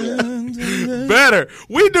 Better.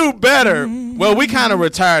 We do better. Well, we kind of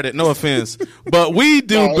retired it, no offense. But we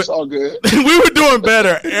do No, it's all good. we were doing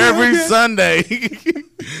better every Sunday.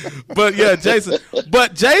 But yeah, Jason.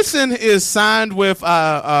 But Jason is signed with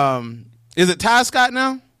is it Ty Scott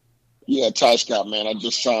now? Yeah, Ty Scott, man. I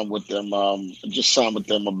just signed with them. About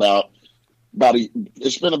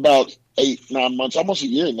it's been about 8-9 months, almost a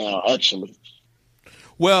year now, actually.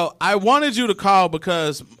 Well, I wanted you to call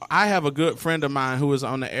because I have a good friend of mine who is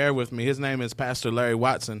on the air with me. His name is Pastor Larry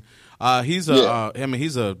Watson. He's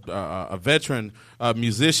a veteran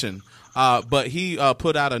musician, but he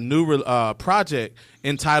put out a new project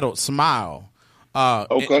entitled Smile.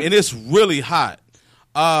 Okay. And it's really hot.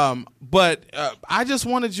 But I just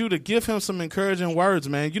wanted you to give him some encouraging words,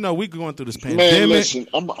 man. You know, we going through this Man, pandemic. listen,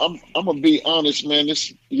 I'm gonna be honest, man.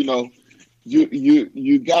 This, you know,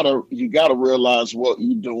 you gotta realize what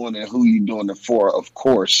you're doing and who you're doing it for, of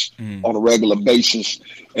course, on a regular basis.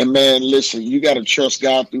 And man, listen, you gotta trust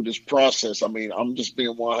God through this process. I mean, I'm just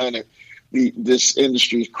being 100. This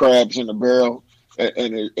industry is crabs in a barrel,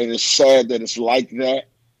 and it's sad that it's like that.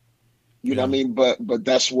 You know what I mean? But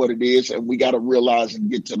that's what it is, and we got to realize and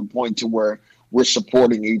get to the point to where we're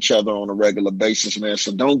supporting each other on a regular basis, man.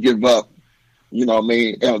 So don't give up. You know what I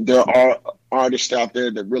mean? There are artists out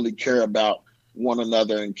there that really care about one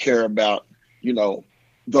another and care about, you know,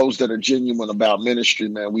 those that are genuine about ministry,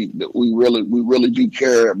 man. We really do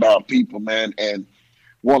care about people, man, and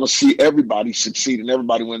want to see everybody succeed and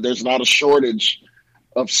everybody win. There's not a shortage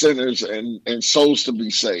of sinners and souls to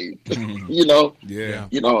be saved. You know? Yeah.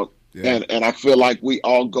 You know. Yeah. And I feel like we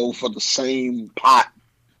all go for the same pot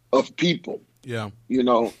of people. Yeah. You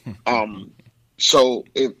know, so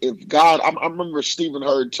if God, I remember Stephen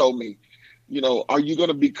Hurd told me, you know, are you going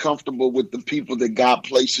to be comfortable with the people that God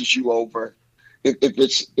places you over? If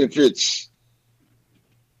it's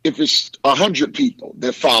 100 people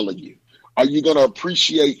that follow you, are you going to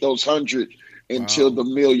appreciate those 100 until the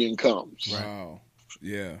million comes? Wow.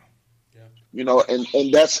 Yeah. You know,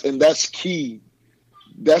 and that's key.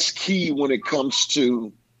 That's key when it comes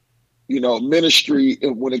to, you know, ministry,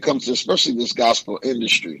 and when it comes to especially this gospel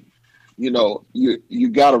industry. You know, you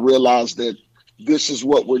got to realize that this is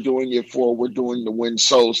what we're doing it for. We're doing to win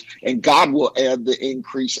souls, and God will add the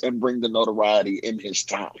increase and bring the notoriety in his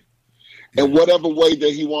time. And whatever way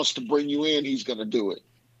that he wants to bring you in, he's going to do it.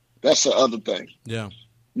 That's the other thing. Yeah.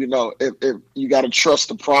 You know, if you got to trust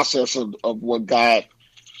the process of what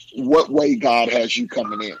way God has you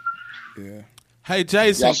coming in. Yeah. Hey,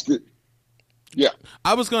 Jason. Yeah.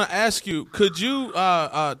 I was going to ask you, could you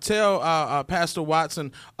tell Pastor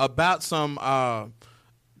Watson about some,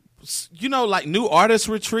 you know, like new artist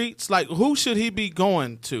retreats? Like, who should he be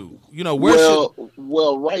going to? You know, where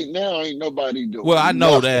well, right now ain't nobody doing. Well, I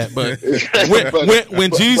know that, but when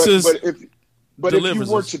Jesus if you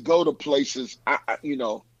were us. to go to places, you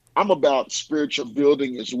know, I'm about spiritual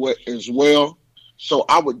building as well. So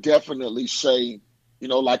I would definitely say, you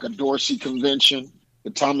know, like a Dorsey convention. The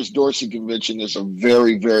Thomas Dorsey convention is a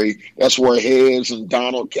very, that's where Hez and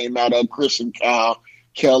Donald came out of, Chris and Kyle,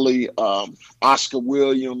 Kelly, Oscar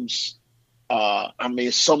Williams. I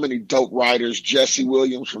mean, so many dope writers. Jesse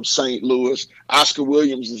Williams from St. Louis. Oscar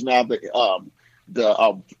Williams is now the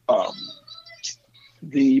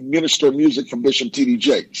minister of music from Bishop T.D.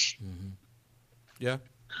 Jakes. Mm-hmm. Yeah.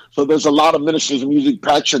 So there's a lot of ministers of music,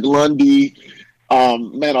 Patrick Lundy,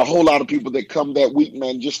 man, a whole lot of people that come that week,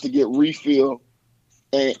 man, just to get refill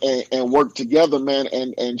and work together, man,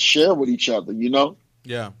 and share with each other, you know?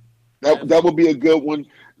 Yeah. That would be a good one.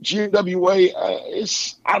 GWA,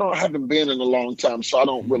 I haven't been in a long time, so I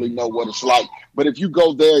don't really know what it's like. But if you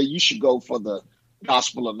go there, you should go for the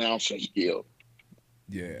Gospel Announcers Guild.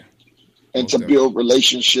 Yeah. And to build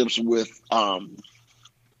relationships with the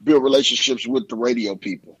radio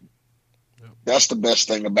people. That's the best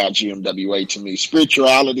thing about GMWA to me.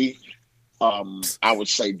 Spirituality, I would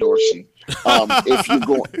say Dorsey. If you're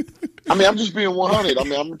going, I mean, I'm just being 100. I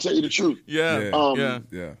mean, I'm gonna tell you the truth. Yeah.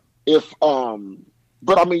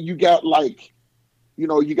 But I mean, you got like, you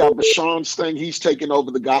know, you got Bashan's thing. He's taking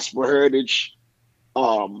over the Gospel Heritage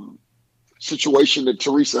situation that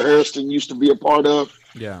Teresa Harrison used to be a part of.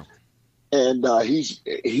 Yeah. And he's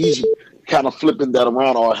kind of flipping that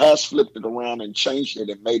around, or has flipped it around and changed it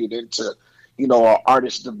and made it into, you know,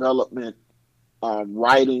 artist development,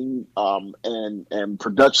 writing, and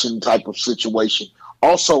production type of situation.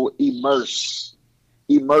 Also, Immerse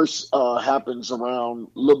happens around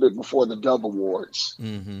a little bit before the Dove Awards.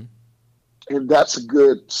 Mm-hmm. And that's a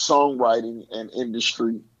good songwriting and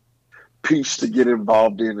industry piece to get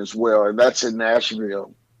involved in as well. And that's in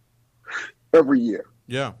Nashville every year.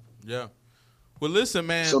 Yeah. Well, listen,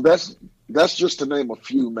 man. So that's just to name a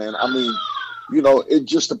few, man. I mean, you know, it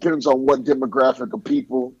just depends on what demographic of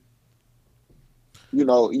people, you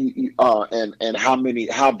know, and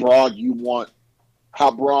how broad you want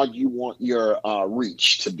your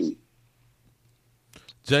reach to be.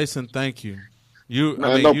 Jason, thank you.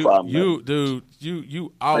 No problem, you, dude,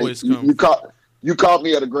 you always come. You caught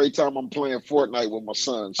me at a great time. I'm playing Fortnite with my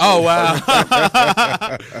son. So. Oh, wow.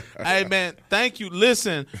 Hey, man, thank you.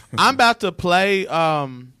 Listen, I'm about to play. Go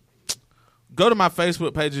to my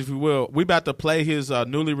Facebook page, if you will. We about to play his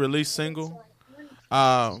newly released single.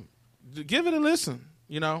 Give it a listen,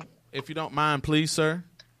 you know, if you don't mind, please, sir.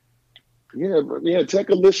 Yeah, take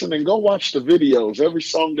a listen and go watch the videos. Every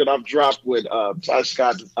song that I've dropped with Ty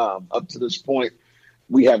Scott up to this point,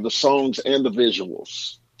 we have the songs and the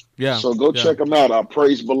visuals. Yeah. So go check them out. Our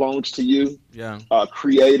Praise Belongs to You, Yeah.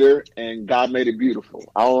 Creator, and God Made It Beautiful.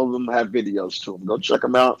 All of them have videos to them. Go check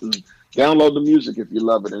them out and download the music if you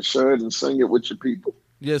love it, and share it and sing it with your people.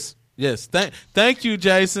 Yes. Thank you,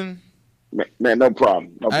 Jason. Man, no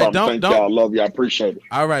problem. No Hey, problem. Thank y'all. Love you. I appreciate it.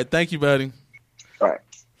 All right. Thank you, buddy. All right.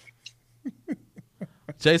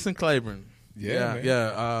 Jason Claiborne. Yeah,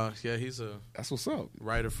 man. He's a That's what's up.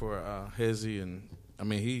 writer for Hezzy, and I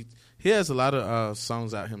mean he has a lot of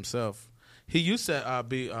songs out himself. He used to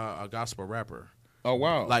be a gospel rapper. Oh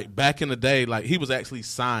wow! Like back in the day, like he was actually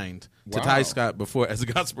signed to Wow. Ty Scott before as a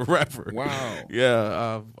gospel rapper. Wow.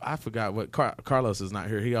 Yeah, I forgot what Carlos is not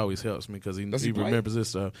here. He always helps me because he play? remembers this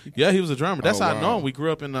stuff. Yeah, he was a drummer. That's Oh, how I know wow. him. We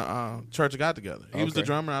grew up in the Church of God together. He was the Okay.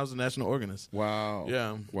 drummer. I was the national organist. Wow.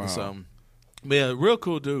 Yeah. Wow. So, but yeah, real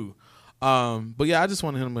cool dude. But yeah, I just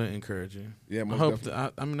wanted him to encourage you. Yeah, I most hope.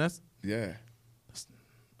 definitely. I mean, that's. Yeah.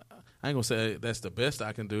 I ain't gonna say that's the best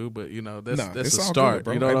I can do, but you know that's Nah, that's it's a all start. good,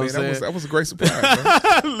 bro. You know Hey, what I'm man, saying? That was a great surprise.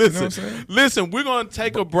 Bro. listen, what I'm saying? listen. We're gonna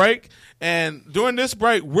take a break, and during this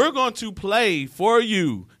break, we're going to play for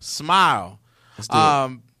you "Smile." Let's do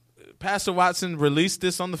it. Pastor Watson released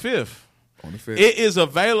this on the 5th. On the 5th. It is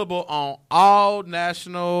available on all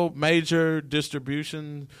national major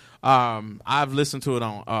distribution. I've listened to it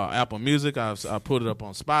on Apple Music. I put it up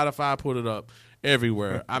on Spotify. Put it up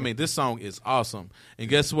everywhere. I mean, this song is awesome. And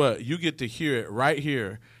guess what? You get to hear it right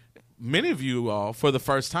here. Many of you all for the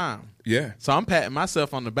first time. Yeah. So I'm patting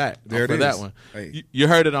myself on the back There for it that is. one. Hey. You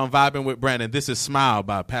heard it on Vibing with Brandon. This is "Smile"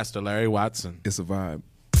 by Pastor Larry Watson. It's a vibe.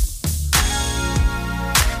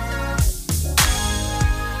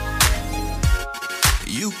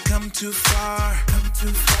 You come too far for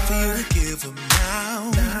you to give them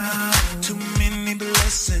now. Too many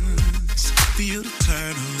blessings for you to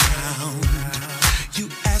turn around. You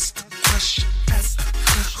ask the question,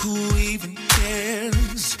 who even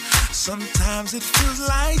cares? Sometimes it feels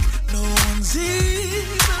like no one's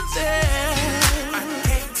even there. I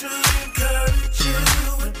came to encourage you.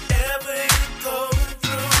 Whatever you're going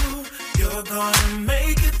through, you're gonna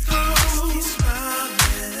make it through. Keep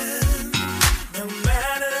smiling. No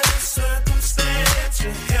matter the circumstance,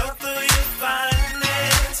 your health or your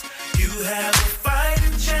finance, you have a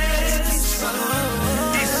fighting chance.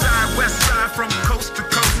 East side, west side, from coast to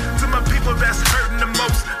coast. To my people that's hurting the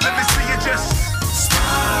most, let me see you just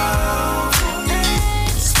Smile for me,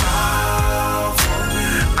 smile for me.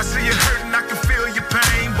 I see you hurting, I can feel your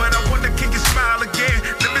pain, but I wonder, can you smile again?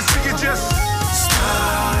 Let me see you just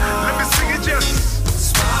Smile, let me see you just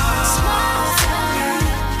smile for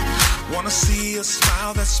me. Wanna see a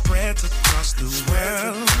smile that spreads across the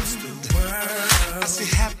world. I see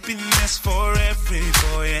happiness for every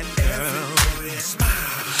boy and girl.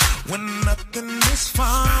 Smile when nothing is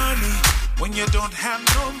funny, when you don't have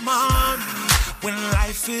no money, when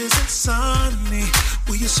life isn't sunny.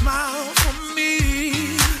 Will you smile for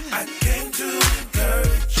me? I came to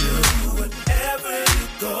encourage you. Whatever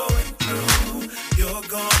you're going through, you're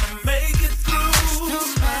gonna make it through.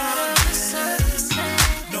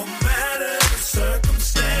 No matter the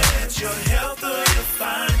circumstance, your health or your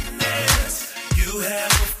finance, you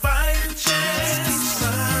have a fighting chance.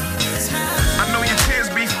 I know your tears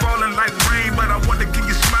be falling like rain, but I wonder, can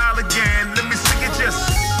you smile again? Let me see you just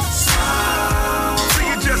see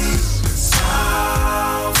you just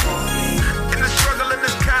Smile for me. in the struggle and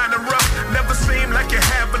it's kinda rough. Never seem like you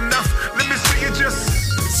have enough. Let me see you just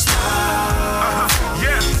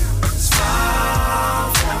yeah.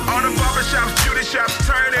 All the barbershops, beauty shops,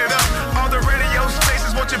 turn it up. All the radio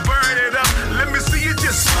stations, won't you burn it up? Let me see you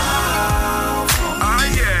just oh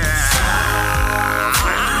yeah.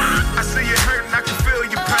 I see you hurting, I can feel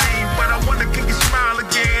your pain, but I wonder, can you smile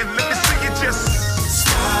again? Let me see you just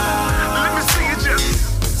let me see you just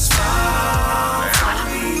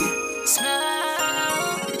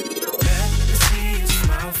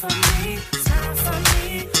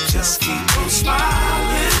Just keep on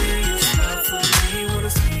smiling.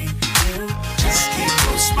 Just keep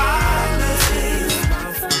on smiling.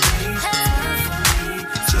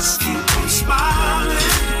 Just keep on smiling.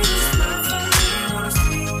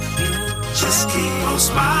 Just keep on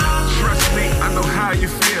smiling. trust me, I know how you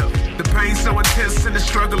feel. The pain's so intense and the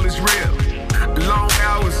struggle is real. Long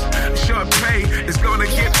hours, short pay. It's gonna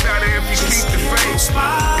get better if you keep the faith.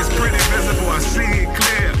 It's pretty visible, I see it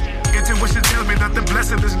clear. Intuition tells me that the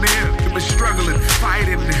blessing is near. You've been struggling,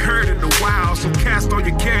 fighting, and hurting a while, so cast all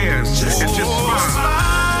your cares and just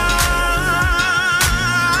smile.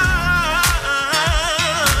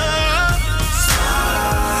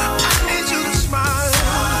 I need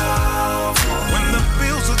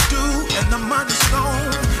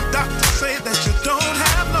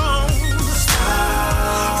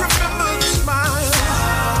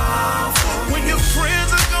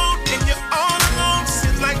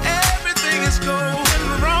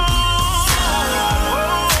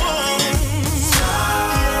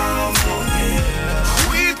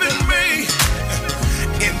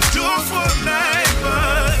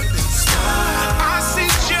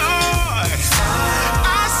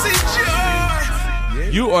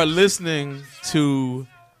You are listening to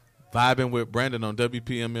Vibing with Brandon on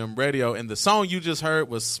WPMM Radio, and the song you just heard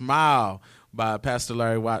was Smile by Pastor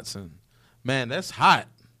Larry Watson. Man, that's hot.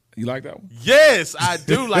 You like that one? Yes, I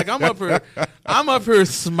do. Like I'm up here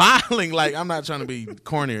smiling. Like I'm not trying to be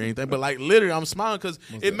corny or anything, but like literally I'm smiling because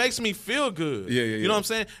it makes me feel good. Yeah. You know what I'm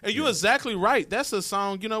saying? And you're exactly right. That's a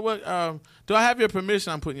song. You know what? Do I have your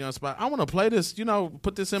permission? I'm putting you on the spot. I want to play this. You know,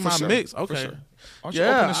 put this in my mix. Okay. Sure. Why don't you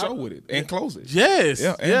open the show with it and close it? Yes.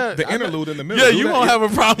 Yeah. And the interlude in the middle. Yeah, you won't have a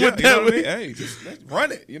problem with that. You know what I mean? Hey, just let's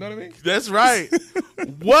run it. You know what I mean? That's right.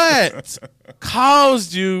 What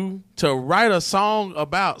caused you to write a song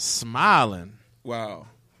about smiling? Wow.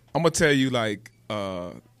 I'm gonna tell you like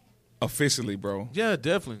officially, bro. Yeah,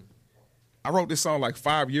 definitely. I wrote this song like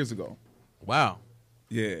 5 years ago. Wow.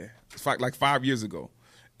 Yeah, it's like 5 years ago,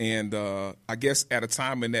 and I guess at a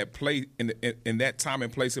time in that place, in that time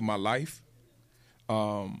and place in my life,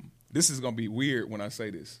 this is gonna be weird when I say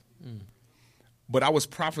this, but I was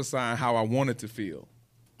prophesying how I wanted to feel.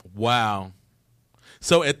 Wow.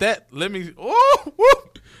 So at that,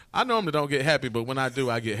 I normally don't get happy, but when I do,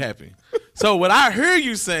 I get happy. So what I hear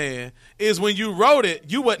you saying is when you wrote it,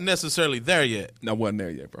 you wasn't necessarily there yet. I wasn't there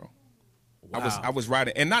yet, bro. Wow. I was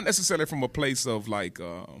writing, and not necessarily from a place of like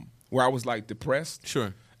where I was like depressed.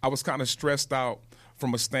 Sure. I was kind of stressed out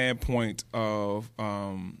from a standpoint of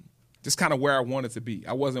just kind of where I wanted to be.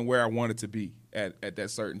 I wasn't where I wanted to be at that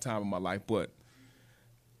certain time in my life, but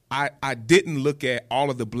I didn't look at all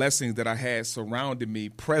of the blessings that I had surrounding me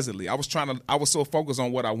presently. I was so focused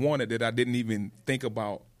on what I wanted that I didn't even think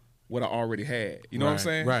about what I already had. You know what I'm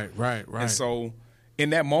saying? Right. And so in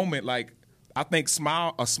that moment, like, I think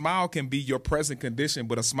a smile can be your present condition,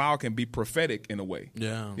 but a smile can be prophetic in a way.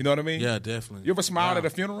 Yeah. You know what I mean? Yeah, definitely. You ever smiled at a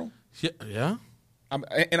funeral? Yeah.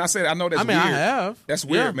 And I said, I know that's weird. I have. That's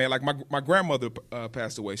weird, Yeah. man. Like my grandmother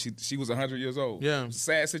passed away. She was 100 years old. Yeah.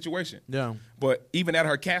 Sad situation. Yeah. But even at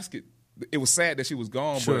her casket, it was sad that she was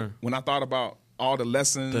gone. Sure. But when I thought about all the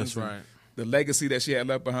lessons, That's and right. the legacy that she had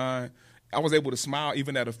left behind, I was able to smile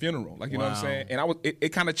even at a funeral. Like, you know what I'm Wow. saying? And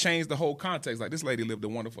it kind of changed the whole context. Like, this lady lived a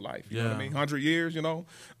wonderful life. You know what I Yeah. mean? 100 years, you know?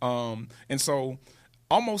 And so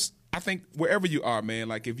almost, I think wherever you are, man,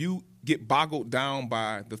 like if you get boggled down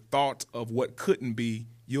by the thought of what couldn't be,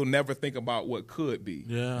 you'll never think about what could be.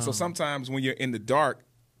 Yeah. So sometimes when you're in the dark,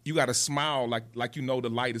 you got to smile like you know the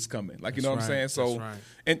light is coming. Like, you know what I'm saying? That's So, right.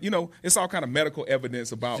 and, you know, it's all kind of medical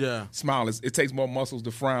evidence about Yeah. smile. It takes more muscles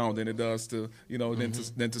to frown than it does to, you know, than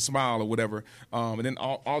to smile or whatever. And then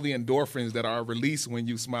all the endorphins that are released when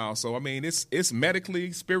you smile. So, I mean, it's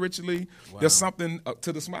medically, spiritually, there's something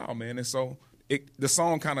to the smile, man. And so the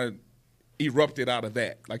song kind of erupted out of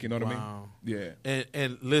that. Like, you know what I Wow. mean? Yeah.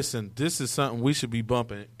 And listen, this is something we should be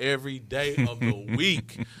bumping every day of the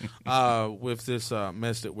week with this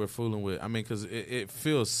mess that we're fooling with. I mean, because it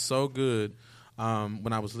feels so good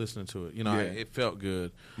when I was listening to it. You know, Yeah. it felt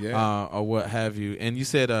good, Yeah. or what have you. And you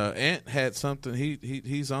said Ant had something.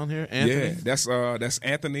 He's on here. Anthony? Yeah, that's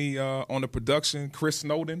Anthony on the production. Chris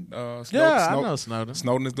Snowden. I know Snowden.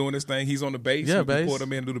 Snowden is doing this thing. He's on the bass. Yeah, We bass. pulled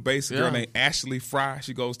him in to do the bass. A Yeah. girl named Ashley Fry.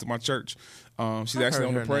 She goes to my church. She's I've actually heard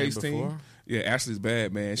on the her praise name team. before. Yeah, Ashley's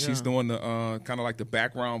bad, man. She's Yeah. doing the kind of like the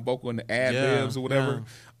background vocal and the ad libs Yeah, or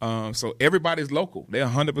whatever. So everybody's local. They're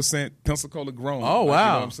 100% Pensacola grown. Oh, Like, you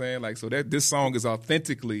wow. know what I'm saying? Like, so this song is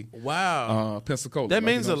authentically That Pensacola. Like,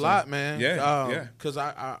 means you a know what I'm lot, saying? man. Yeah. Because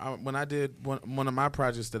I when I did one of my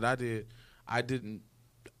projects that I did, I didn't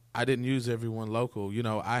use everyone local. You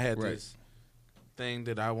know, I had Right. this thing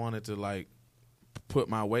that I wanted to like put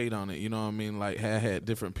my weight on it. You know what I mean? Like I had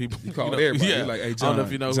different people. You called know, everybody. Yeah. You're like, hey, I don't John, know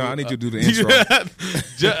if you know John, who, I need you to do the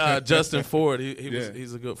intro. Justin Ford. Yeah.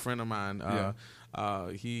 He's a good friend of mine.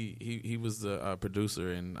 He was the producer,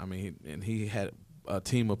 and I mean, he had a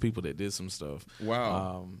team of people that did some stuff.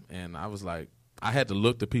 Wow. And I was like, I had to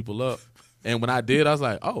look the people up, and when I did, I was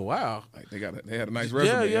like, oh wow. Like, they had a nice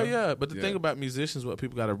resume. Yeah. But the thing about musicians, what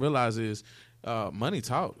people got to realize is, money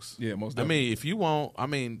talks. Yeah, most I definitely. mean, if you want,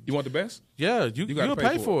 You want the best? yeah, you'll gotta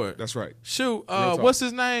pay for it. That's right. Shoot, talk. what's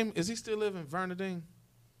his name? Is he still living? Vernadine?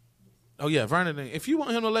 Oh yeah, Vernadine. If you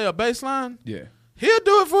want him to lay a bass line, Yeah. he'll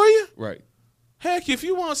do it for you. Right. Heck, if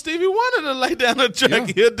you want Stevie Wonder to lay down a track,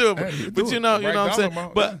 Yeah. he'll do it. Hey, he'll But do you it. know, Right what I'm dollar saying.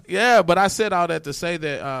 amount, But but I said all that to say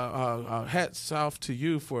that hats off to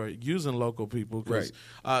you for using local people. Because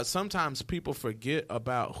sometimes people forget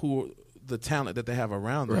about who the talent that they have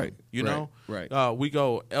around them. Right, You right, know, right. We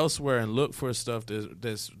go elsewhere and look for stuff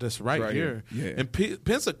that's right here. Yeah. And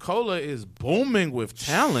Pensacola is booming with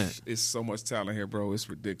talent. It's so much talent here, bro. It's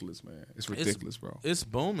ridiculous, man. It's ridiculous, bro. It's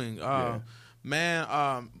booming.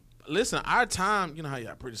 Man, listen, our time, you know how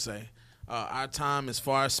y'all pretty say, our time is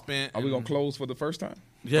far spent. Are we and- gonna close for the first time?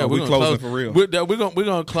 Yeah, Oh, we gonna closing close for real. We're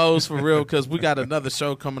gonna close for real because we got another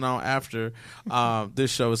show coming on after.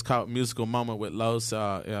 This show is called Musical Moment with Los.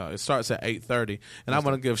 It starts at 8:30, and I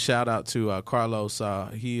want to give shout out to Carlos.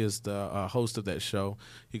 He is the host of that show.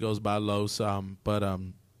 He goes by Los, but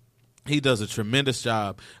he does a tremendous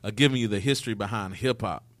job of giving you the history behind hip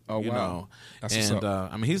hop. Oh, you wow. know, That's what's and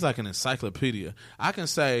up. I mean, he's like an encyclopedia. I can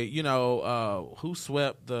say, you know, who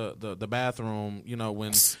swept the bathroom, you know,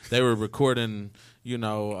 when they were recording, you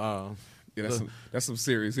know, Yeah, that's some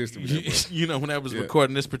serious history. There, bro. you know, when I was Yeah.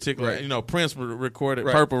 recording this particular, Right. you know, Prince recorded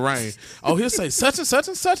Right. Purple Rain. Oh, he'll say such and such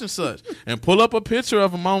and such and such, and pull up a picture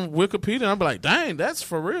of him on Wikipedia, and I'm like, dang, that's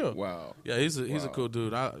for real. Wow. Yeah, he's a cool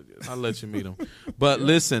dude. I'll let you meet him. But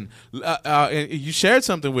listen, and you shared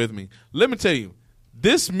something with me. Let me tell you,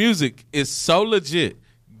 this music is so legit.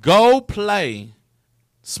 Go play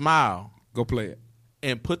Smile Go play it.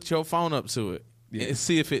 and put your phone up to it Yeah. and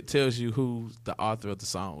see if it tells you who's the author of the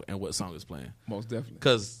song and what song is playing. Most definitely.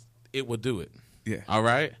 Because it will do it. Yeah. All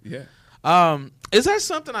right? Yeah. Is there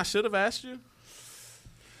something I should have asked you?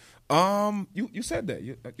 You said that.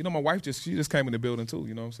 You know, my wife she just came in the building too.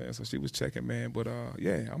 You know what I'm saying? So she was checking, man. But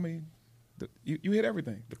yeah, I mean, you hit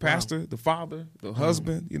everything. The pastor, the father, the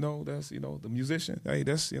husband. You know, that's the musician. Hey,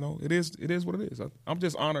 that's it is what it is. I'm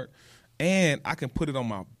just honored, and I can put it on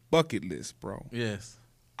my bucket list, bro. Yes.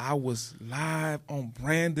 I was live on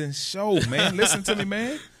Brandon's show, man. Listen to me,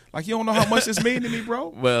 man. Like, you don't know how much this means to me, bro.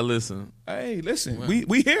 Well, listen. Hey, listen,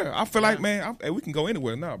 we here. I feel like, man, hey, we can go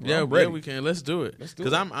anywhere now, bro. Yeah, I'm ready. we can. Let's do it. Let's do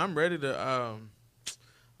Because it. I'm ready to.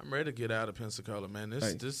 I'm ready to get out of Pensacola, man.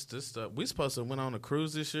 Hey. This stuff. We supposed to went on a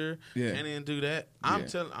cruise this year. Yeah. And didn't do that. Yeah. I'm We're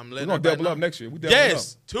letting gonna everybody double up know. next year. We doubling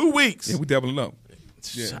Yes, 2 weeks. Yeah, we doubling up.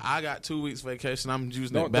 Yeah. I got 2 weeks vacation. I'm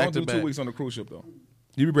using Don't it back do to back. 2 weeks on the cruise ship though.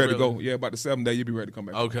 You be ready to Really? go. Yeah, about the 7th day, you be ready to come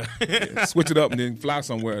back. Okay. Yeah, switch it up and then fly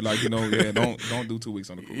somewhere. Like, yeah, don't do 2 weeks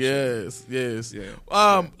on the cruise ship. Yes.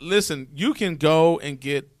 Yeah. Listen, you can go and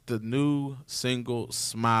get the new single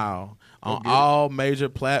 "Smile" on get it. all major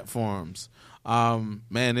platforms.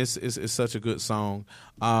 Man, it's such a good song.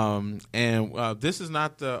 And this is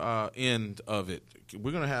not the end of it.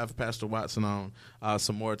 We're gonna have Pastor Watson on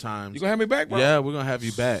some more times. You gonna have me back, bro? Yeah, we're gonna have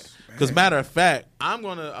you back. Because matter of fact, I'm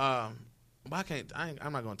gonna.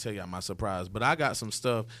 I'm not gonna tell y'all my surprise, but I got some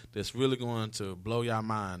stuff that's really going to blow y'all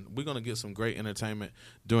mind. We're gonna get some great entertainment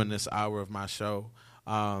during this hour of my show.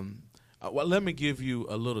 Well, let me give you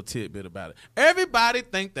a little tidbit about it. Everybody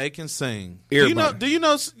think they can sing. Everybody. Do you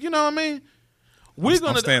know what I mean?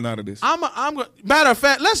 I'm staying out of this. I'm going. Matter of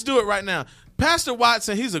fact, let's do it right now. Pastor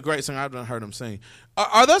Watson, he's a great singer. I've done heard him sing.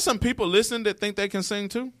 Are there some people listening that think they can sing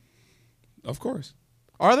too? Of course.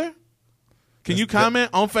 Are there? Can you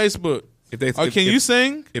comment on Facebook? Can you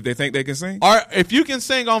sing? If they think they can sing? Or if you can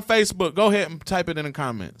sing on Facebook, go ahead and type it in the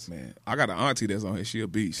comments. Man, I got an auntie that's on here. She a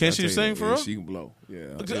beast. Can I she tell you sing that. for Yeah, real? she can blow.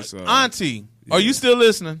 Yeah. Auntie, are you still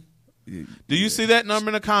listening? Yeah, Do you see that number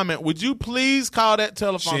in the comment? Would you please call that She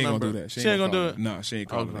telephone ain't number? gonna do that. She ain't gonna do it. Nah, she ain't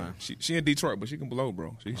calling Okay. that. She in Detroit, but she can blow,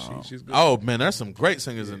 bro. She's good. Oh man, there's some great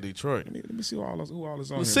singers in Detroit. Let me see who all is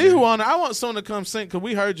on here. See man. who on there. I want someone to come sing because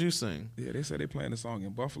we heard you sing. Yeah, they said they playing the song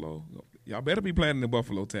in Buffalo. Y'all better be playing in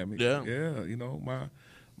Buffalo, Tammy. Yeah. Yeah,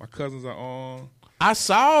 my cousins are on. I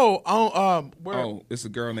saw on where Oh, it's a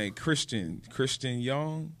girl named Christian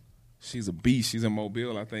Young. She's a beast. She's in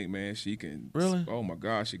Mobile, I think, man. She can. Really? Oh my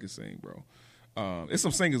God, she can sing, bro. There's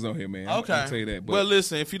some singers on here, man. Okay. I'll tell you that. But Well,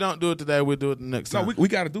 listen, if you don't do it today, we'll do it the next no, time. we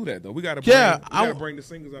got to do that though. We got to. Yeah, we got to bring the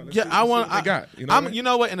singers out. Let's Yeah, see- I let's see want. what they got. You know, what I mean? You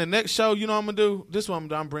know what? In the next show, you know what I'm gonna do. This one I'm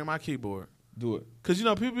gonna bring my keyboard. Do it. Cause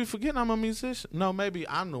people be forgetting I'm a musician. No, maybe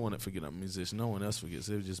I'm the one that forget I'm a musician. No one else forgets.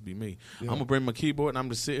 It would just be me. I'm gonna bring my keyboard and I'm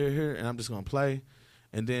just sit here and I'm just gonna play.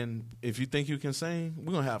 And then if you think you can sing,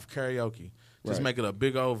 we're gonna have karaoke. Just Right. make it a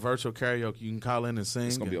big old virtual karaoke. You can call in and sing.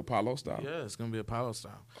 It's gonna be Apollo style. Yeah, it's gonna be Apollo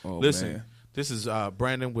style. Oh, Listen, man. this is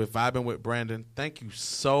Brandon with Vibing with Brandon. Thank you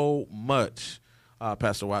so much,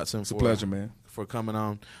 Pastor Watson. It's a pleasure, man. For coming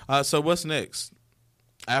on. So what's next?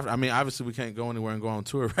 Obviously we can't go anywhere and go on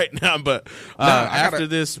tour right now, but after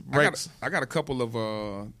this breaks, I got a couple of.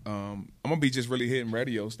 I'm gonna be just really hitting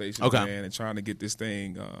radio stations, Okay. man, and trying to get this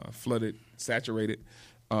thing flooded, saturated.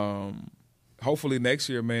 Hopefully next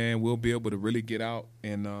year, man, we'll be able to really get out.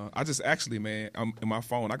 And I just actually, man, I'm in my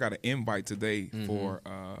phone. I got an invite today for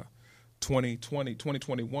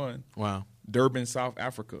 2021. wow. Durban, South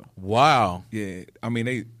Africa. Wow. Yeah, I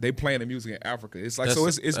mean they playing the music in Africa. It's like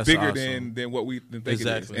That's- it's that's bigger awesome. than what we think it is,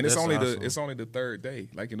 Exactly. and it's That's only awesome. it's only the third day.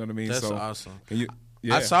 Like, you know what I mean? That's so awesome. Can you,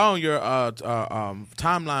 yeah. I saw on your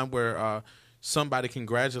timeline where somebody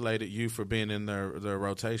congratulated you for being in their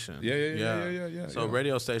rotation. Yeah. So yeah.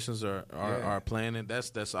 radio stations are playing it.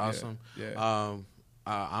 That's awesome. Yeah.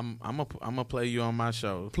 I'm gonna play you on my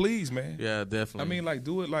show. Please, man. Yeah, definitely. I mean, like,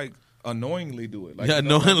 do it like annoyingly. Do it. Like, Yeah,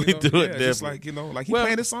 knowingly do it, Yeah, just definitely. like he Well-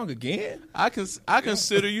 playing this song again. I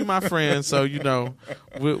consider you my friend, so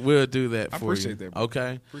we'll do that I for you. appreciate that, bro.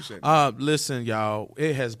 Okay. Appreciate that. Listen, y'all,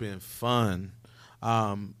 it has been fun.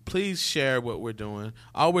 Please share what we're doing.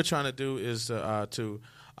 All we're trying to do is to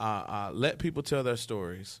let people tell their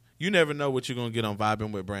stories. You never know what you're gonna get on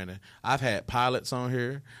Vibing with Brandon. I've had pilots on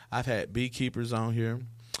here. I've had beekeepers on here.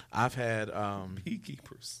 I've had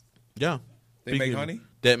Beekeepers. yeah. They make beekeepers honey?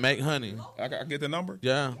 That make honey. I get the number.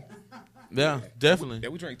 Yeah. Yeah, definitely. Yeah,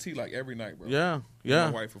 we drink tea like every night, bro. Yeah, Me and yeah.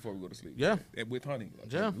 My wife before we go to sleep. Yeah. And with honey.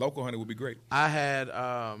 Like, Yeah. Local honey would be great. I had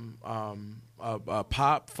a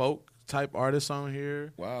pop folk type artist on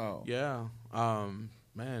here. Wow. Yeah.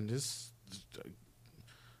 Man, this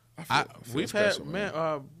I feel we've special,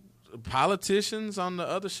 had politicians on the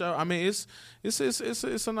other show. I mean, it's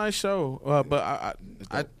a nice show. But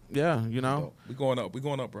I yeah, you know. We going up. We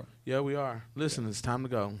going up, bro. Yeah, we are. Listen, it's time to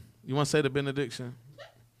go. You want to say the benediction?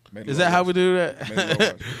 May the Is Lord that how watch we you. do May the Lord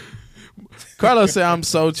that? watch you. Carlos said I'm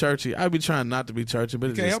so churchy. I be trying not to be churchy, but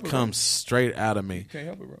it can't just help it, comes straight out of me. You can't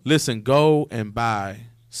help it, bro. Listen, go and buy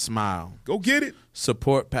Smile. Go get it.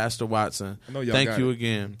 Support Pastor Watson. I know y'all Thank got you it.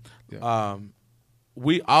 again. Yeah.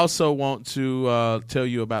 We also want to tell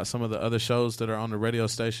you about some of the other shows that are on the radio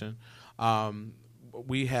station.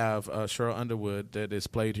 We have Cheryl Underwood that is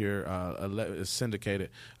played here, is syndicated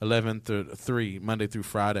 11 through 3, Monday through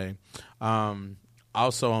Friday.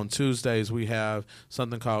 Also on Tuesdays, we have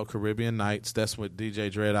something called Caribbean Nights. That's with DJ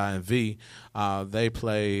Dread-Eye and V. They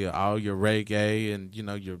play all your reggae and, you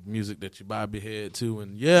know, your music that you bob your head to.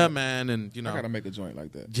 And, yeah, man, and, you know. I got to make a joint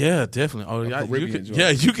like that. Yeah, definitely. Oh, yeah, you Caribbean could, joint. yeah,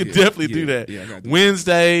 you could Yeah, definitely yeah, do that. yeah, I gotta do that.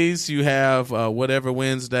 Wednesdays, you have whatever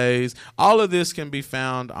Wednesdays. All of this can be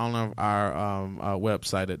found on our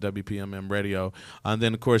website at WPMM Radio. And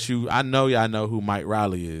then, of course, I know y'all know who Mike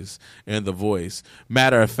Riley is in The Voice.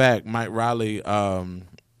 Matter of fact, Mike Riley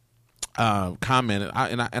commented,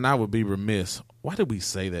 and I would be remiss. Why did we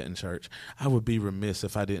say that in church? I would be remiss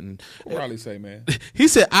if I didn't. What Riley say, man? He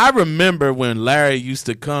said, I remember when Larry used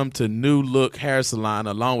to come to New Look Hair Salon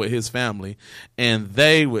along with his family, and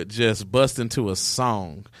they would just bust into a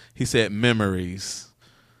song. He said, memories.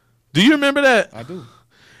 Do you remember that? I do.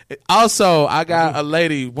 Also, I got a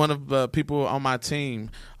lady, one of the people on my team,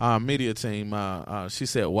 media team. She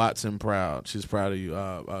said, Watson proud. She's proud of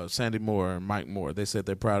you. Sandy Moore and Mike Moore. They said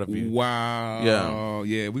they're proud of you. Wow.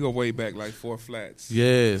 Yeah. We go way back like 4 flats.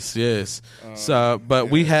 Yes. But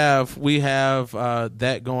we have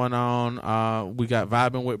that going on. We got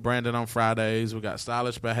Vibing with Brandon on Fridays. We got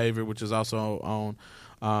Stylish Behavior, which is also on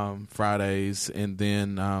Fridays, and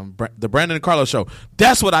then the Brandon and Carlos show.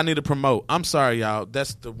 That's what I need to promote. I'm sorry, y'all.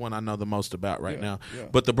 That's the one I know the most about right now. Yeah.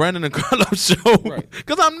 But the Brandon and Carlos show, Right.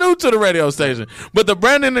 because I'm new to the radio station. But the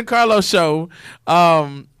Brandon and Carlos show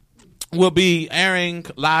will be airing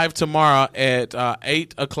live tomorrow at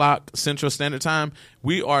 8 o'clock Central Standard Time.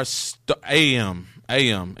 We are AM.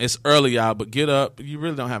 It's early, y'all, but get up. You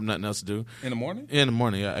really don't have nothing else to do. In the morning? In the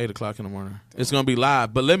morning, yeah, 8 o'clock in the morning. It's going to be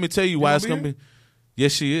live. But let me tell you why it's going to be.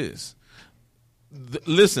 Yes, she is.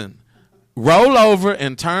 Listen, roll over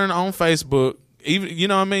and turn on Facebook. Even, you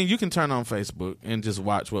know what I mean? You can turn on Facebook and just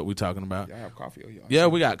watch what we're talking about. Y'all have coffee. Yeah,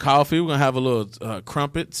 we got coffee. We're going to have a little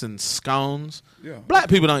crumpets and scones. Yeah. Black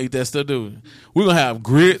people don't eat that stuff, do we? We're going to have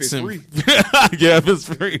grits. If and it's yeah, if it's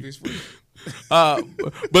free. It's free.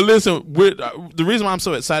 But listen, the reason why I'm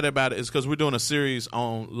so excited about it is because we're doing a series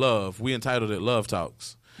on love. We entitled it Love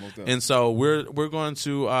Talks. And so we're going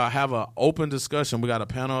to have an open discussion. We got a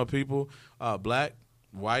panel of people, black,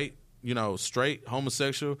 white, you know, straight,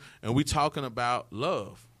 homosexual, and we talking about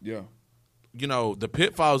love. Yeah. You know, the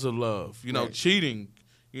pitfalls of love, you know, Right. cheating,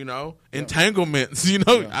 you know, entanglements, you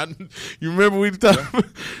know. You remember we talked,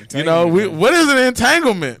 you know, what is an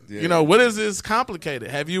entanglement? Yeah. You know, what is this complicated?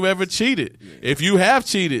 Have you ever cheated? Yeah. If you have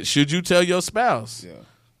cheated, should you tell your spouse? Yeah.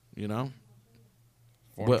 You know?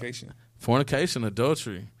 Fornication. Fornication,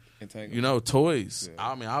 adultery, Entanglement. you know, toys.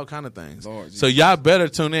 Yeah. I mean, all kind of things. Lord So Jesus. y'all better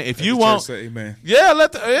tune in. If Let you the want, church say amen. yeah,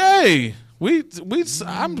 hey,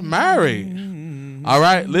 I'm married. All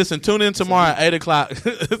right, listen, tune in tomorrow at 8 o'clock.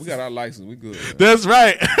 We got our license. We good. Man. That's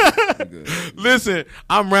right. We good. Listen,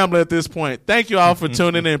 I'm rambling at this point. Thank you all for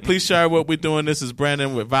tuning in. Please share what we're doing. This is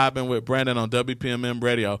Brandon with Vibing with Brandon on WPMM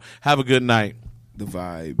Radio. Have a good night. The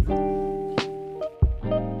vibe.